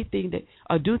they say things that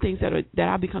or do things that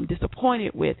I become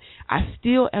disappointed with, I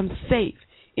still am safe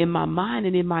in my mind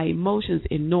and in my emotions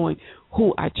in knowing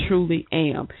who I truly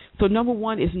am. So number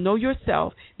one is know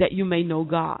yourself that you may know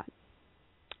God.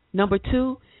 Number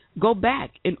two, go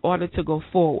back in order to go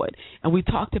forward. And we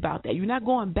talked about that. You're not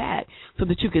going back so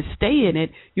that you can stay in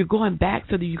it. You're going back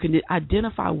so that you can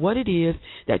identify what it is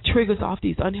that triggers off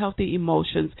these unhealthy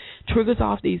emotions, triggers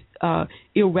off these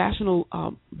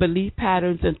irrational belief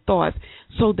patterns and thoughts,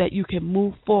 so that you can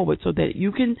move forward, so that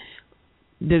you can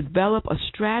develop a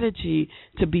strategy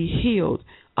to be healed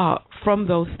from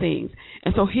those things.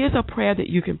 And so here's a prayer that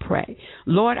you can pray.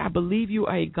 Lord, I believe you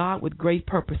are a God with great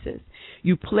purposes.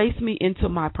 You place me into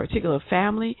my particular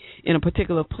family, in a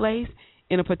particular place,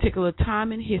 in a particular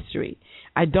time in history.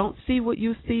 I don't see what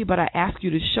you see, but I ask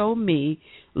you to show me,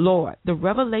 Lord, the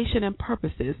revelation and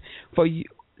purposes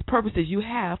you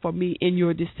have for me in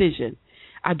your decision.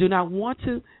 I do not want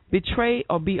to betray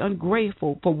or be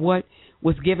ungrateful for what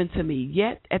was given to me.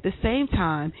 Yet, at the same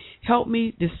time, help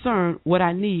me discern what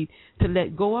I need to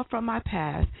let go of from my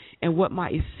past and what my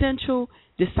essential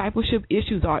discipleship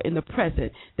issues are in the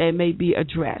present that may be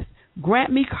addressed.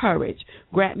 Grant me courage,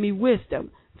 grant me wisdom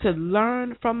to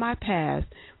learn from my past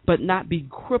but not be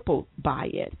crippled by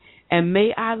it. And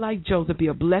may I, like Joseph, be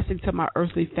a blessing to my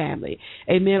earthly family,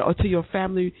 amen, or to your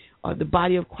family, or the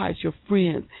body of Christ, your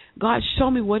friends. God, show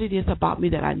me what it is about me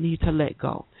that I need to let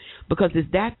go, because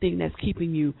it's that thing that's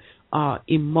keeping you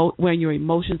wearing your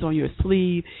emotions on your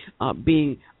sleeve,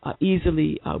 being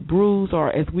easily bruised,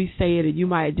 or as we say it, and you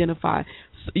might identify,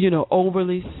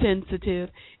 overly sensitive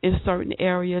in certain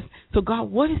areas. So, God,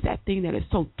 what is that thing that is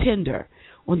so tender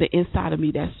on the inside of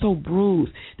me, that's so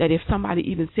bruised, that if somebody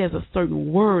even says a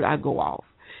certain word, I go off?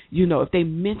 If they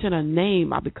mention a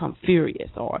name, I become furious.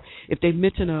 Or if they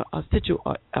mention a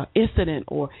incident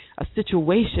or a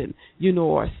situation,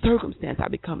 or a circumstance, I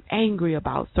become angry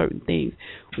about certain things.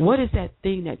 What is that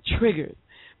thing that triggers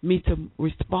me to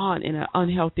respond in an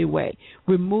unhealthy way?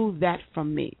 Remove that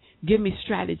from me. Give me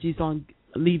strategies on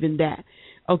leaving that.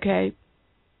 Okay?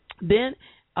 Then,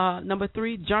 number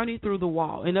 3, journey through the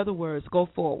wall. In other words, go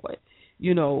forward.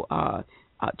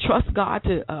 Trust God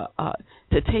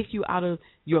to take you out of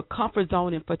your comfort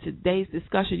zone. And for today's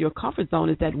discussion, your comfort zone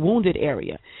is that wounded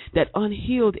area, that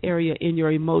unhealed area in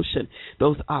your emotion,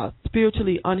 those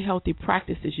spiritually unhealthy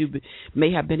practices you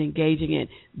may have been engaging in.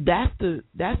 That's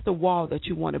the wall that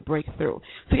you want to break through.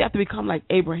 So you have to become like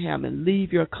Abraham and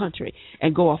leave your country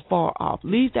and go afar off.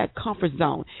 Leave that comfort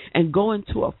zone and go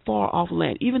into a far off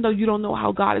land. Even though you don't know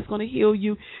how God is going to heal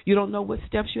you, you don't know what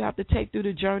steps you have to take through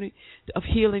the journey of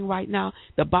healing right now.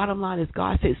 The bottom line is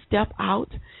God says step out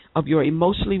of your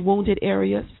emotionally wounded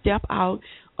area, step out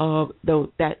of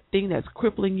that thing that's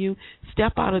crippling you,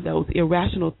 step out of those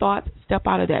irrational thoughts, step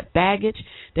out of that baggage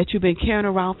that you've been carrying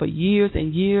around for years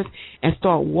and years, and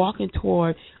start walking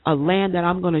toward a land that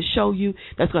I'm going to show you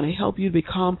that's going to help you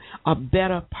become a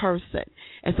better person.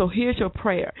 And so here's your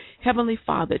prayer. Heavenly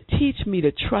Father, teach me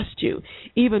to trust you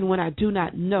even when I do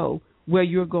not know where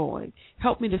you're going.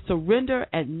 Help me to surrender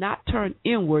and not turn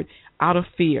inward out of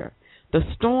fear. The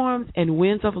storms and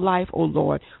winds of life, O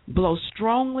Lord, blow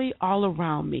strongly all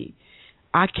around me.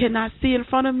 I cannot see in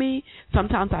front of me.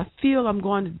 Sometimes I feel I'm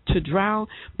going to drown,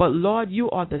 but Lord, you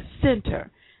are the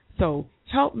center. So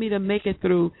help me to make it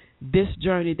through this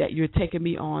journey that you're taking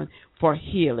me on for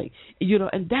healing.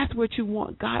 And that's what you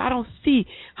want. God, I don't see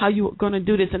how you're going to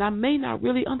do this, and I may not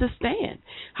really understand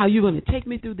how you're going to take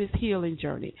me through this healing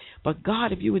journey. But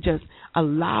God, if you would just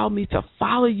allow me to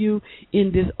follow you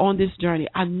on this journey,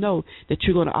 I know that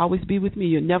you're going to always be with me.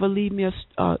 You'll never leave me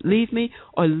or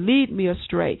lead me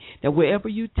astray. That wherever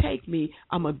you take me,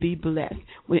 I'm going to be blessed.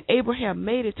 When Abraham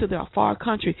made it to the far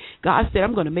country, God said,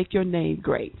 I'm going to make your name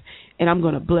great, and I'm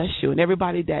going to bless you. And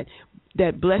everybody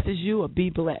that blesses you will be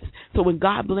blessed. So when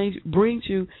God brings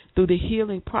you through the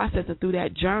healing process and through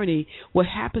that journey, what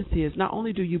happens is not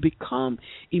only do you become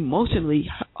emotionally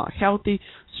healthy,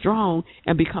 strong,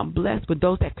 and become blessed, but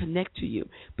those that connect to you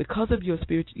because of your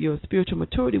spiritual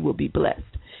maturity will be blessed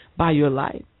by your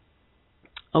life.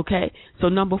 Okay, so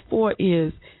number 4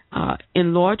 is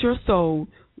enlarge your soul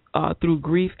through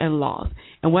grief and loss.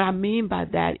 And what I mean by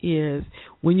that is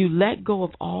when you let go of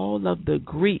all of the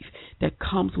grief that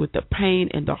comes with the pain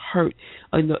and the hurt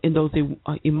in those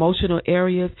emotional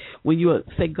areas, when you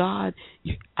say, God,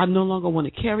 I no longer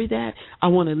want to carry that, I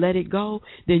want to let it go,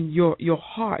 then your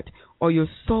heart or your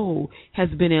soul has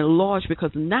been enlarged,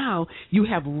 because now you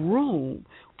have room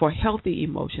for healthy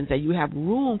emotions, and you have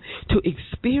room to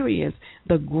experience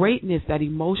the greatness that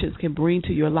emotions can bring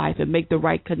to your life and make the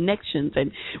right connections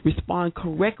and respond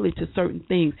correctly to certain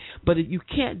things. But you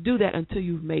can't do that until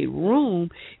you've made room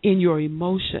in your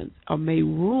emotions or made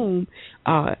room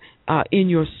in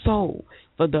your soul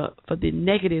for the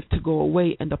negative to go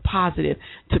away and the positive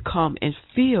to come and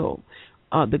fill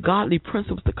the godly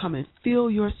principles to come and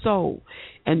fill your soul.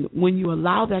 And when you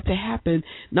allow that to happen,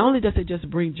 not only does it just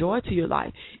bring joy to your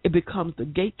life, it becomes the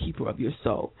gatekeeper of your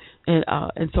soul. And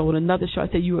so in another show, I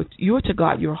said you are to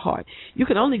guard your heart. You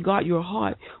can only guard your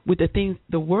heart with the things,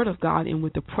 the Word of God, and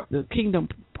with the kingdom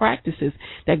practices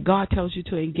that God tells you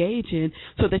to engage in,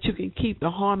 so that you can keep the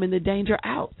harm and the danger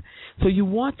out. So you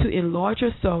want to enlarge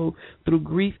your soul through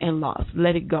grief and loss.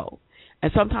 Let it go.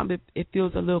 And sometimes it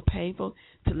feels a little painful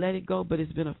to let it go, but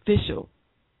it's beneficial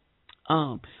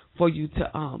for you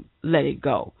to let it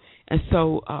go. And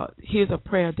so here's a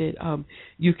prayer that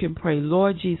you can pray.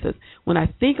 Lord Jesus, when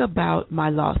I think about my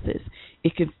losses,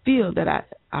 it can feel that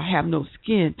I have no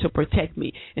skin to protect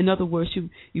me. In other words,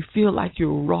 you feel like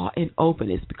you're raw and open.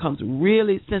 It becomes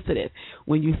really sensitive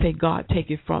when you say, God,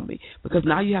 take it from me. Because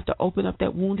now you have to open up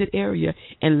that wounded area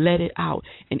and let it out.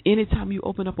 And anytime you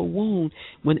open up a wound,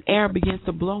 when air begins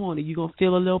to blow on it, you're going to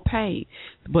feel a little pain.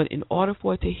 But in order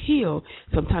for it to heal,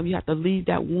 sometimes you have to leave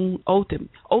that wound open,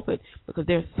 because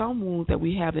there's some wounds that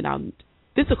we have in our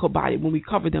physical body. When we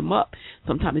cover them up,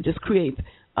 sometimes it just creates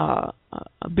a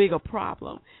bigger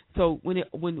problem. So when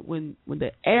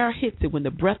the air hits it, when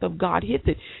the breath of God hits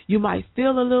it, you might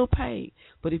feel a little pain.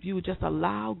 But if you would just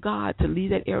allow God to leave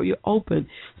that area open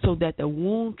so that the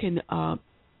wound can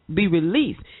be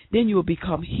released, then you will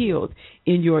become healed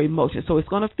in your emotions. So it's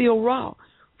going to feel raw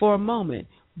for a moment,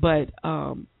 but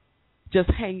just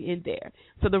hang in there.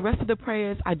 So the rest of the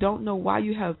prayers, I don't know why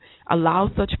you have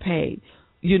allowed such pain.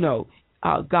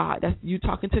 God, that's you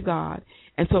talking to God.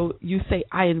 And so you say,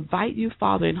 I invite you,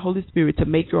 Father and Holy Spirit, to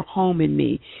make your home in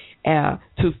me,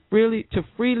 to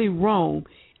freely roam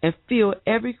and fill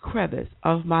every crevice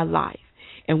of my life.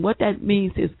 And what that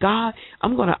means is, God,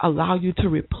 I'm going to allow you to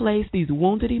replace these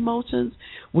wounded emotions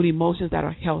with emotions that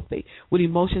are healthy, with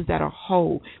emotions that are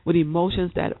whole, with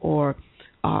emotions that are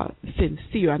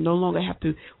sincere. I no longer have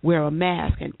to wear a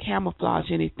mask and camouflage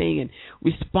anything and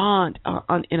respond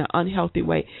in an unhealthy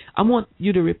way. I want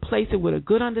you to replace it with a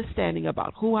good understanding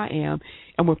about who I am,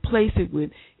 and replace it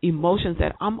with emotions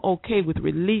that I'm okay with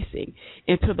releasing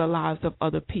into the lives of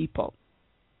other people.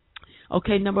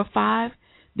 Okay, number 5,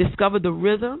 discover the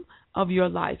rhythm of your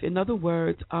life. In other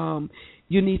words,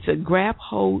 you need to grab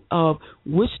hold of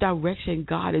which direction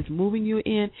God is moving you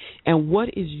in, and what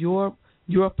is your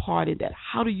part in that.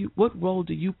 What role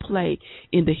do you play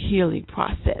in the healing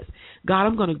process? God,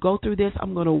 I'm going to go through this.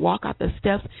 I'm going to walk out the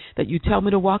steps that you tell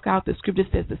me to walk out. The scripture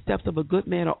says the steps of a good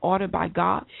man are ordered by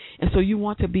God. And so you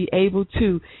want to be able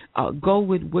to go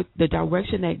with the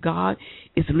direction that God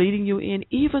is leading you in,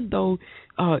 even though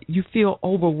you feel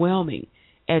overwhelming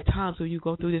at times when you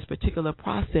go through this particular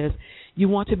process. You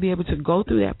want to be able to go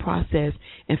through that process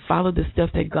and follow the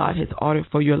steps that God has ordered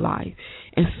for your life.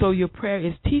 And so your prayer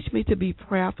is, teach me to be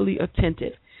prayerfully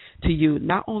attentive to you,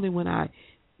 not only when I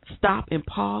stop and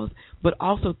pause, but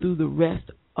also through the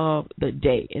rest of the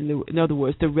day. In other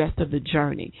words, the rest of the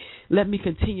journey. Let me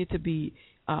continue to be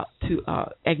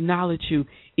acknowledge you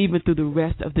even through the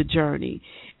rest of the journey.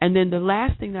 And then the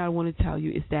last thing that I want to tell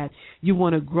you is that you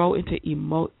want to grow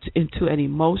into an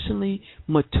emotionally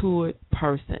matured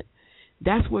person.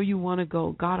 That's where you want to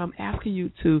go. God, I'm asking you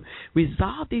to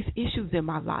resolve these issues in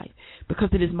my life because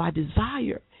it is my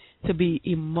desire to be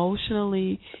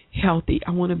emotionally healthy.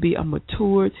 I want to be a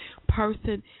matured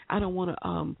person. I don't want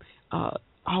to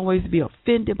always be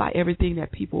offended by everything that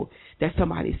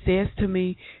somebody says to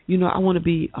me. I want to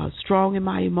be strong in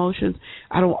my emotions.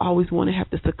 I don't always want to have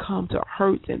to succumb to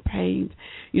hurts and pains.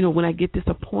 When I get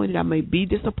disappointed, I may be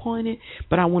disappointed,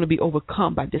 but I want to be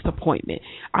overcome by disappointment.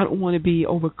 I don't want to be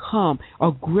overcome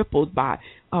or grappled by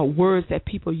words that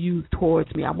people use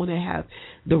towards me. I want to have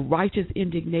the righteous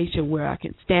indignation where I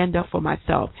can stand up for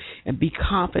myself and be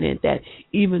confident that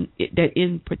that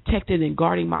in protecting and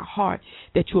guarding my heart,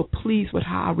 that you are pleased with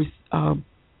how I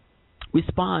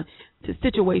respond to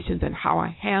situations and how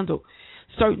I handle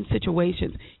certain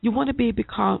situations. You want to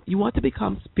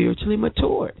become spiritually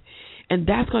matured. And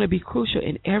that's going to be crucial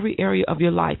in every area of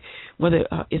your life, whether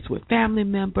it's with family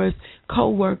members,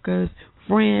 co-workers,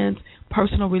 friends,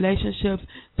 personal relationships.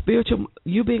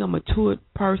 You being a matured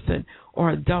person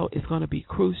or adult is going to be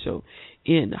crucial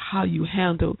in how you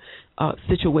handle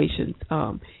situations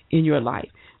in your life.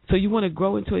 So you want to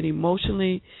grow into an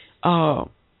emotionally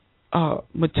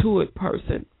matured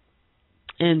person.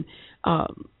 And 1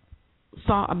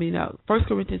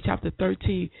 Corinthians chapter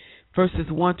 13, verses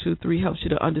 1-3 helps you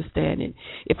to understand it.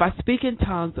 If I speak in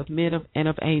tongues of men and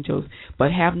of angels,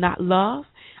 but have not love,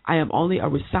 I am only a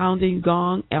resounding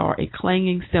gong or a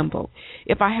clanging cymbal.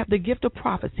 If I have the gift of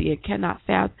prophecy and can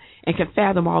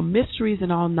fathom all mysteries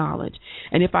and all knowledge,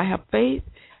 and if I have faith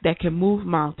that can move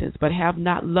mountains, but have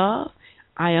not love,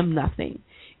 I am nothing.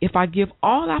 If I give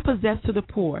all I possess to the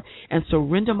poor and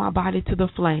surrender my body to the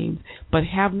flames, but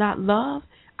have not love,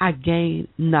 I gain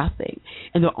nothing.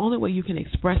 And the only way you can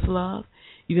express love,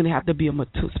 you're going to have to be a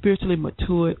spiritually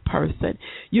matured person.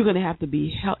 You're going to have to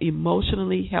be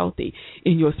emotionally healthy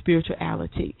in your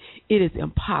spirituality. It is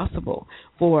impossible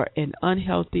for an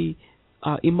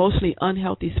emotionally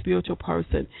unhealthy spiritual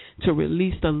person to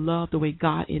release the love the way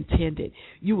God intended.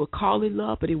 You will call it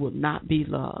love, but it will not be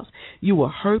love. You will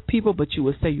hurt people, but you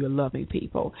will say you're loving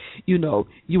people. You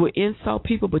will insult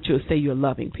people, but you'll say you're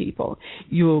loving people.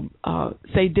 You'll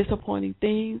say disappointing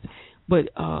things, but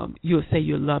you'll say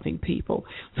you're loving people.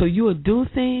 So you will do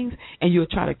things and you'll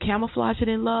try to camouflage it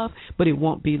in love, but it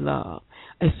won't be love.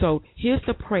 And so here's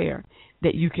the prayer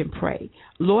that you can pray.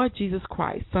 Lord Jesus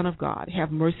Christ, Son of God,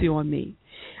 have mercy on me.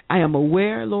 I am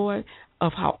aware, Lord,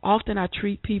 of how often I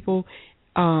treat people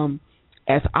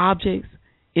as objects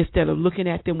instead of looking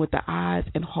at them with the eyes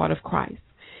and heart of Christ.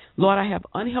 Lord, I have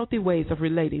unhealthy ways of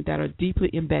relating that are deeply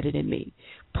embedded in me.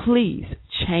 Please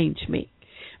change me.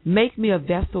 Make me a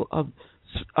vessel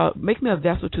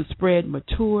to spread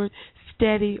matured,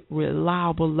 steady,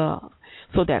 reliable love,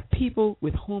 so that people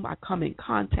with whom I come in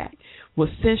contact will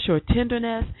sense your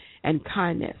tenderness and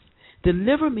kindness.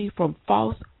 Deliver me from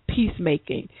false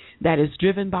peacemaking that is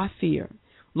driven by fear.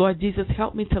 Lord Jesus,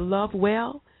 help me to love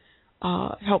well.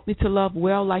 Help me to love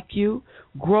well like you.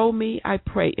 Grow me, I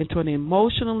pray, into an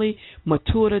emotionally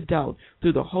matured adult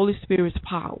through the Holy Spirit's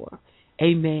power.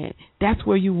 Amen. That's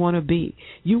where you want to be.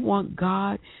 You want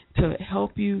God to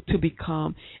help you to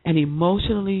become an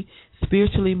emotionally,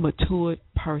 spiritually matured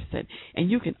person.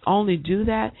 And you can only do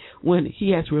that when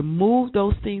He has removed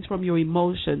those things from your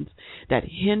emotions that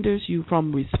hinders you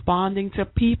from responding to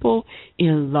people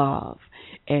in love.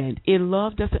 And in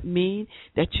love doesn't mean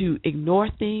that you ignore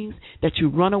things, that you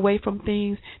run away from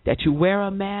things, that you wear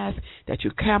a mask, that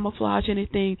you camouflage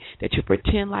anything, that you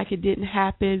pretend like it didn't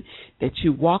happen, that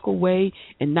you walk away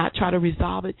and not try to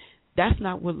resolve it. That's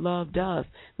not what love does.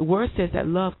 The word says that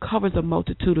love covers a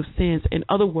multitude of sins. In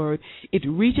other words, it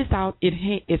reaches out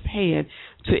its hand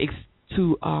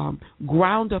to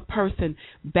ground a person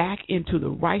back into the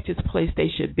righteous place they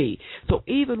should be. So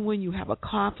even when you have a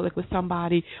conflict with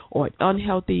somebody or an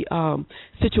unhealthy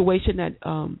situation that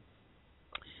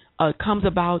comes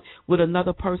about with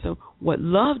another person, what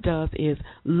love does is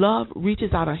love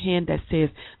reaches out a hand that says,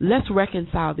 let's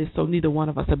reconcile this so neither one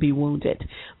of us will be wounded.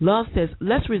 Love says,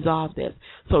 let's resolve this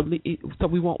so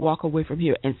we won't walk away from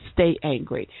here and stay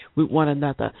angry with one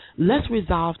another. Let's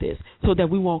resolve this so that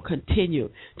we won't continue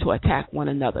to attack one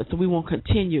another, so we won't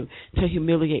continue to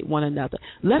humiliate one another.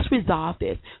 Let's resolve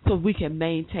this so we can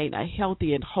maintain a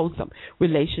healthy and wholesome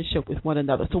relationship with one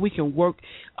another, so we can work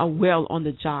well on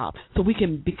the job, so we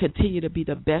can continue to be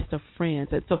the best of friends.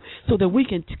 And so so that we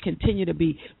can continue to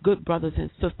be good brothers and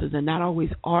sisters and not always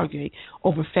arguing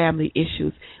over family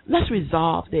issues. Let's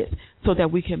resolve this so that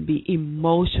we can be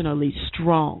emotionally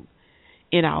strong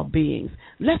in our beings.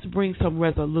 Let's bring some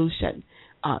resolution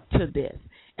to this.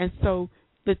 And so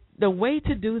the way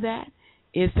to do that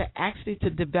is to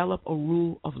develop a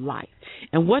rule of life.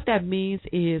 And what that means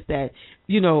is that,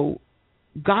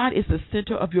 God is the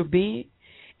center of your being,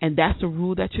 and that's the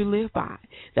rule that you live by,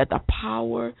 that the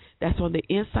power that's on the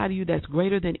inside of you that's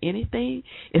greater than anything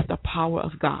is the power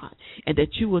of God, and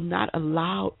that you will not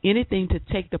allow anything to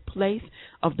take the place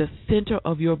of the center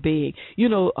of your being.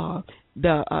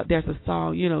 There's a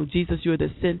song, Jesus, you're the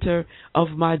center of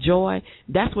my joy.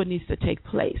 That's what needs to take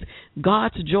place.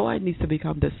 God's joy needs to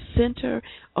become the center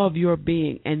of your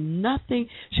being, and nothing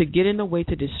should get in the way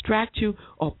to distract you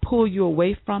or pull you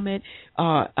away from it.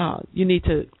 You need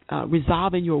to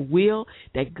resolve in your will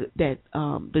that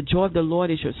the joy of the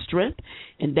Lord is your strength,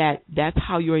 and that's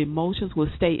how your emotions will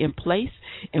stay in place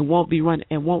and won't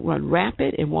run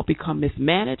rampant and won't become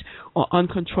mismanaged or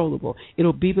uncontrollable.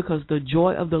 It'll be because the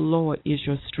joy of the Lord is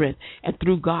your strength, and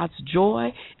through God's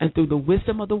joy and through the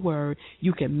wisdom of the Word,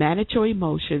 you can manage your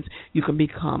emotions. You can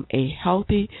become a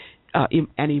healthy, an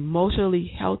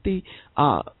emotionally healthy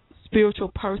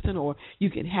spiritual person, or you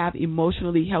can have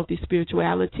emotionally healthy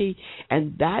spirituality,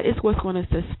 and that is what's going to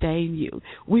sustain you.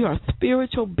 We are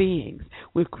spiritual beings.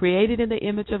 We're created in the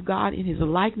image of God, in His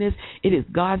likeness. It is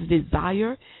God's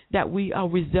desire that we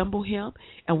resemble Him,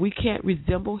 and we can't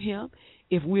resemble Him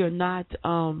if we are not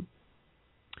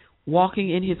walking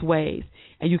in His ways.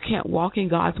 And you can't walk in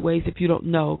God's ways if you don't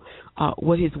know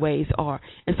what His ways are.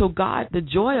 And so the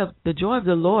joy of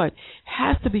the Lord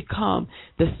has to become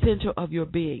the center of your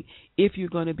being. If you're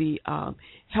going to be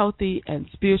healthy and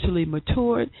spiritually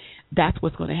matured, that's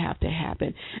what's going to have to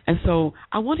happen. And so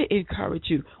I want to encourage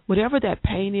you, whatever that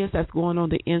pain is that's going on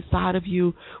the inside of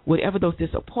you, whatever those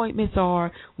disappointments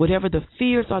are, whatever the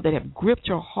fears are that have gripped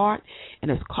your heart and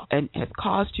has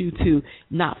caused you to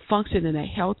not function in a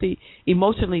healthy,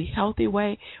 emotionally healthy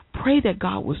way, pray that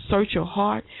God will search your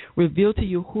heart, reveal to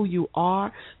you who you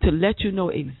are, to let you know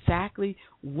exactly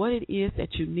what it is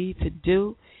that you need to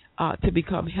do to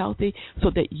become healthy,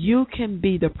 so that you can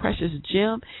be the precious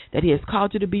gem that He has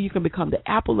called you to be. You can become the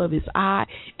apple of His eye,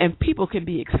 and people can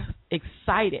be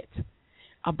excited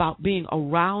about being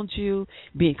around you,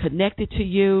 being connected to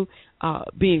you,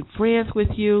 being friends with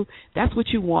you. That's what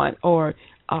you want, or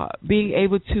being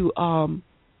able to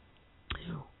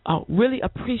really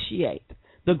appreciate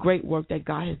the great work that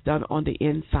God has done on the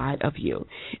inside of you.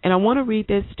 And I want to read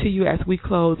this to you as we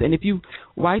close. And if you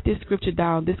write this scripture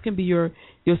down, this can be your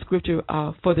scripture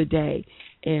for the day,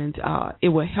 and it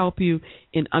will help you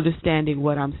in understanding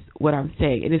what I'm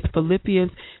saying. And it's Philippians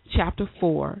chapter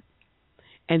 4,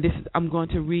 and I'm going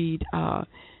to read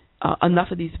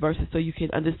enough of these verses so you can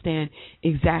understand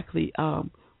exactly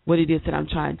what it is that I'm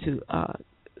trying to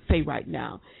say right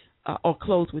now. Or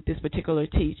close with this particular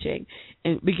teaching.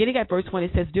 And beginning at verse 1,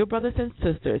 it says, Dear brothers and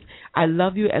sisters, I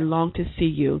love you and long to see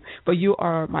you, for you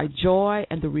are my joy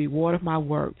and the reward of my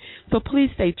work. So please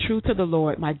stay true to the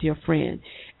Lord, my dear friend.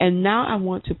 And now I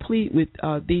want to plead with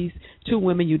these two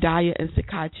women, Euodia and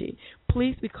Syntyche.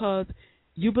 Please, because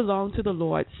you belong to the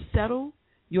Lord, settle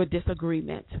your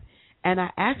disagreements. And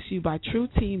I ask you, by true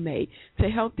teammate, to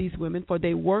help these women, for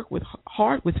they work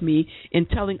hard with me in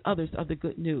telling others of the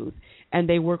good news. And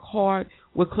they work hard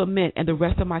with Clement and the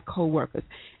rest of my co-workers.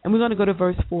 And we're going to go to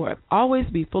verse 4. Always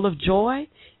be full of joy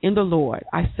in the Lord.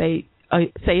 I say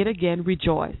it again,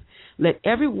 rejoice. Let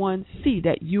everyone see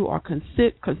that you are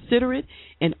considerate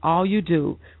in all you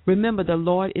do. Remember, the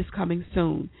Lord is coming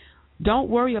soon.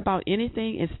 Don't worry about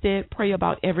anything. Instead, pray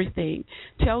about everything.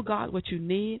 Tell God what you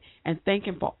need and thank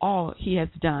Him for all He has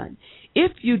done.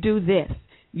 If you do this,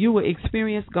 you will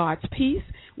experience God's peace,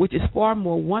 which is far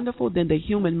more wonderful than the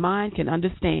human mind can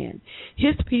understand.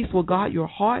 His peace will guard your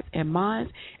hearts and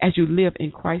minds as you live in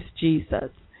Christ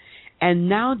Jesus. And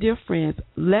now, dear friends,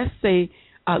 let me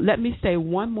say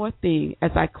one more thing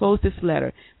as I close this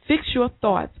letter. Fix your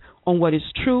thoughts on what is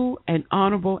true and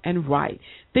honorable and right.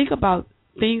 Think about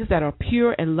things that are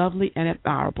pure and lovely and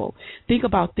admirable. Think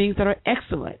about things that are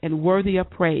excellent and worthy of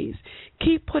praise.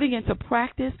 Keep putting into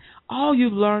practice all you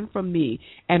learned from me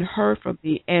and heard from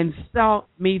me and saw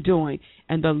me doing,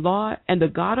 and the Lord and the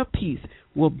God of peace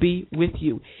will be with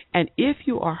you. And if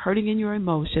you are hurting in your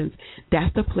emotions,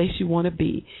 that's the place you want to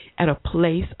be, at a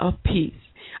place of peace.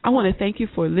 I want to thank you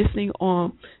for listening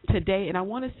on today, and I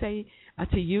want to say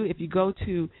to you, if you go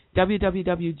to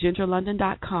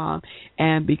www.gingerlondon.com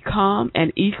and become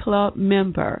an eClub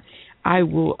member, I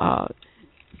will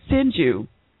send you,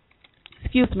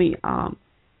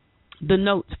 the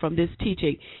notes from this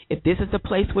teaching. If this is the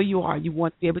place where you are, you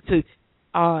want to be able to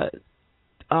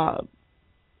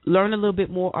learn a little bit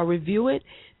more or review it,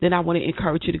 then I want to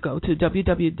encourage you to go to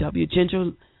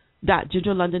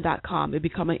www.gingerlondon.com and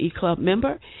become an eClub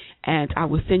member, and I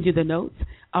will send you the notes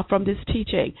from this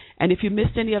teaching. And if you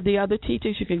missed any of the other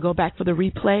teachings, you can go back for the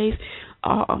replays.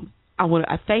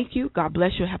 I thank you. God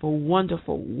bless you. Have a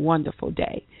wonderful, wonderful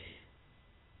day.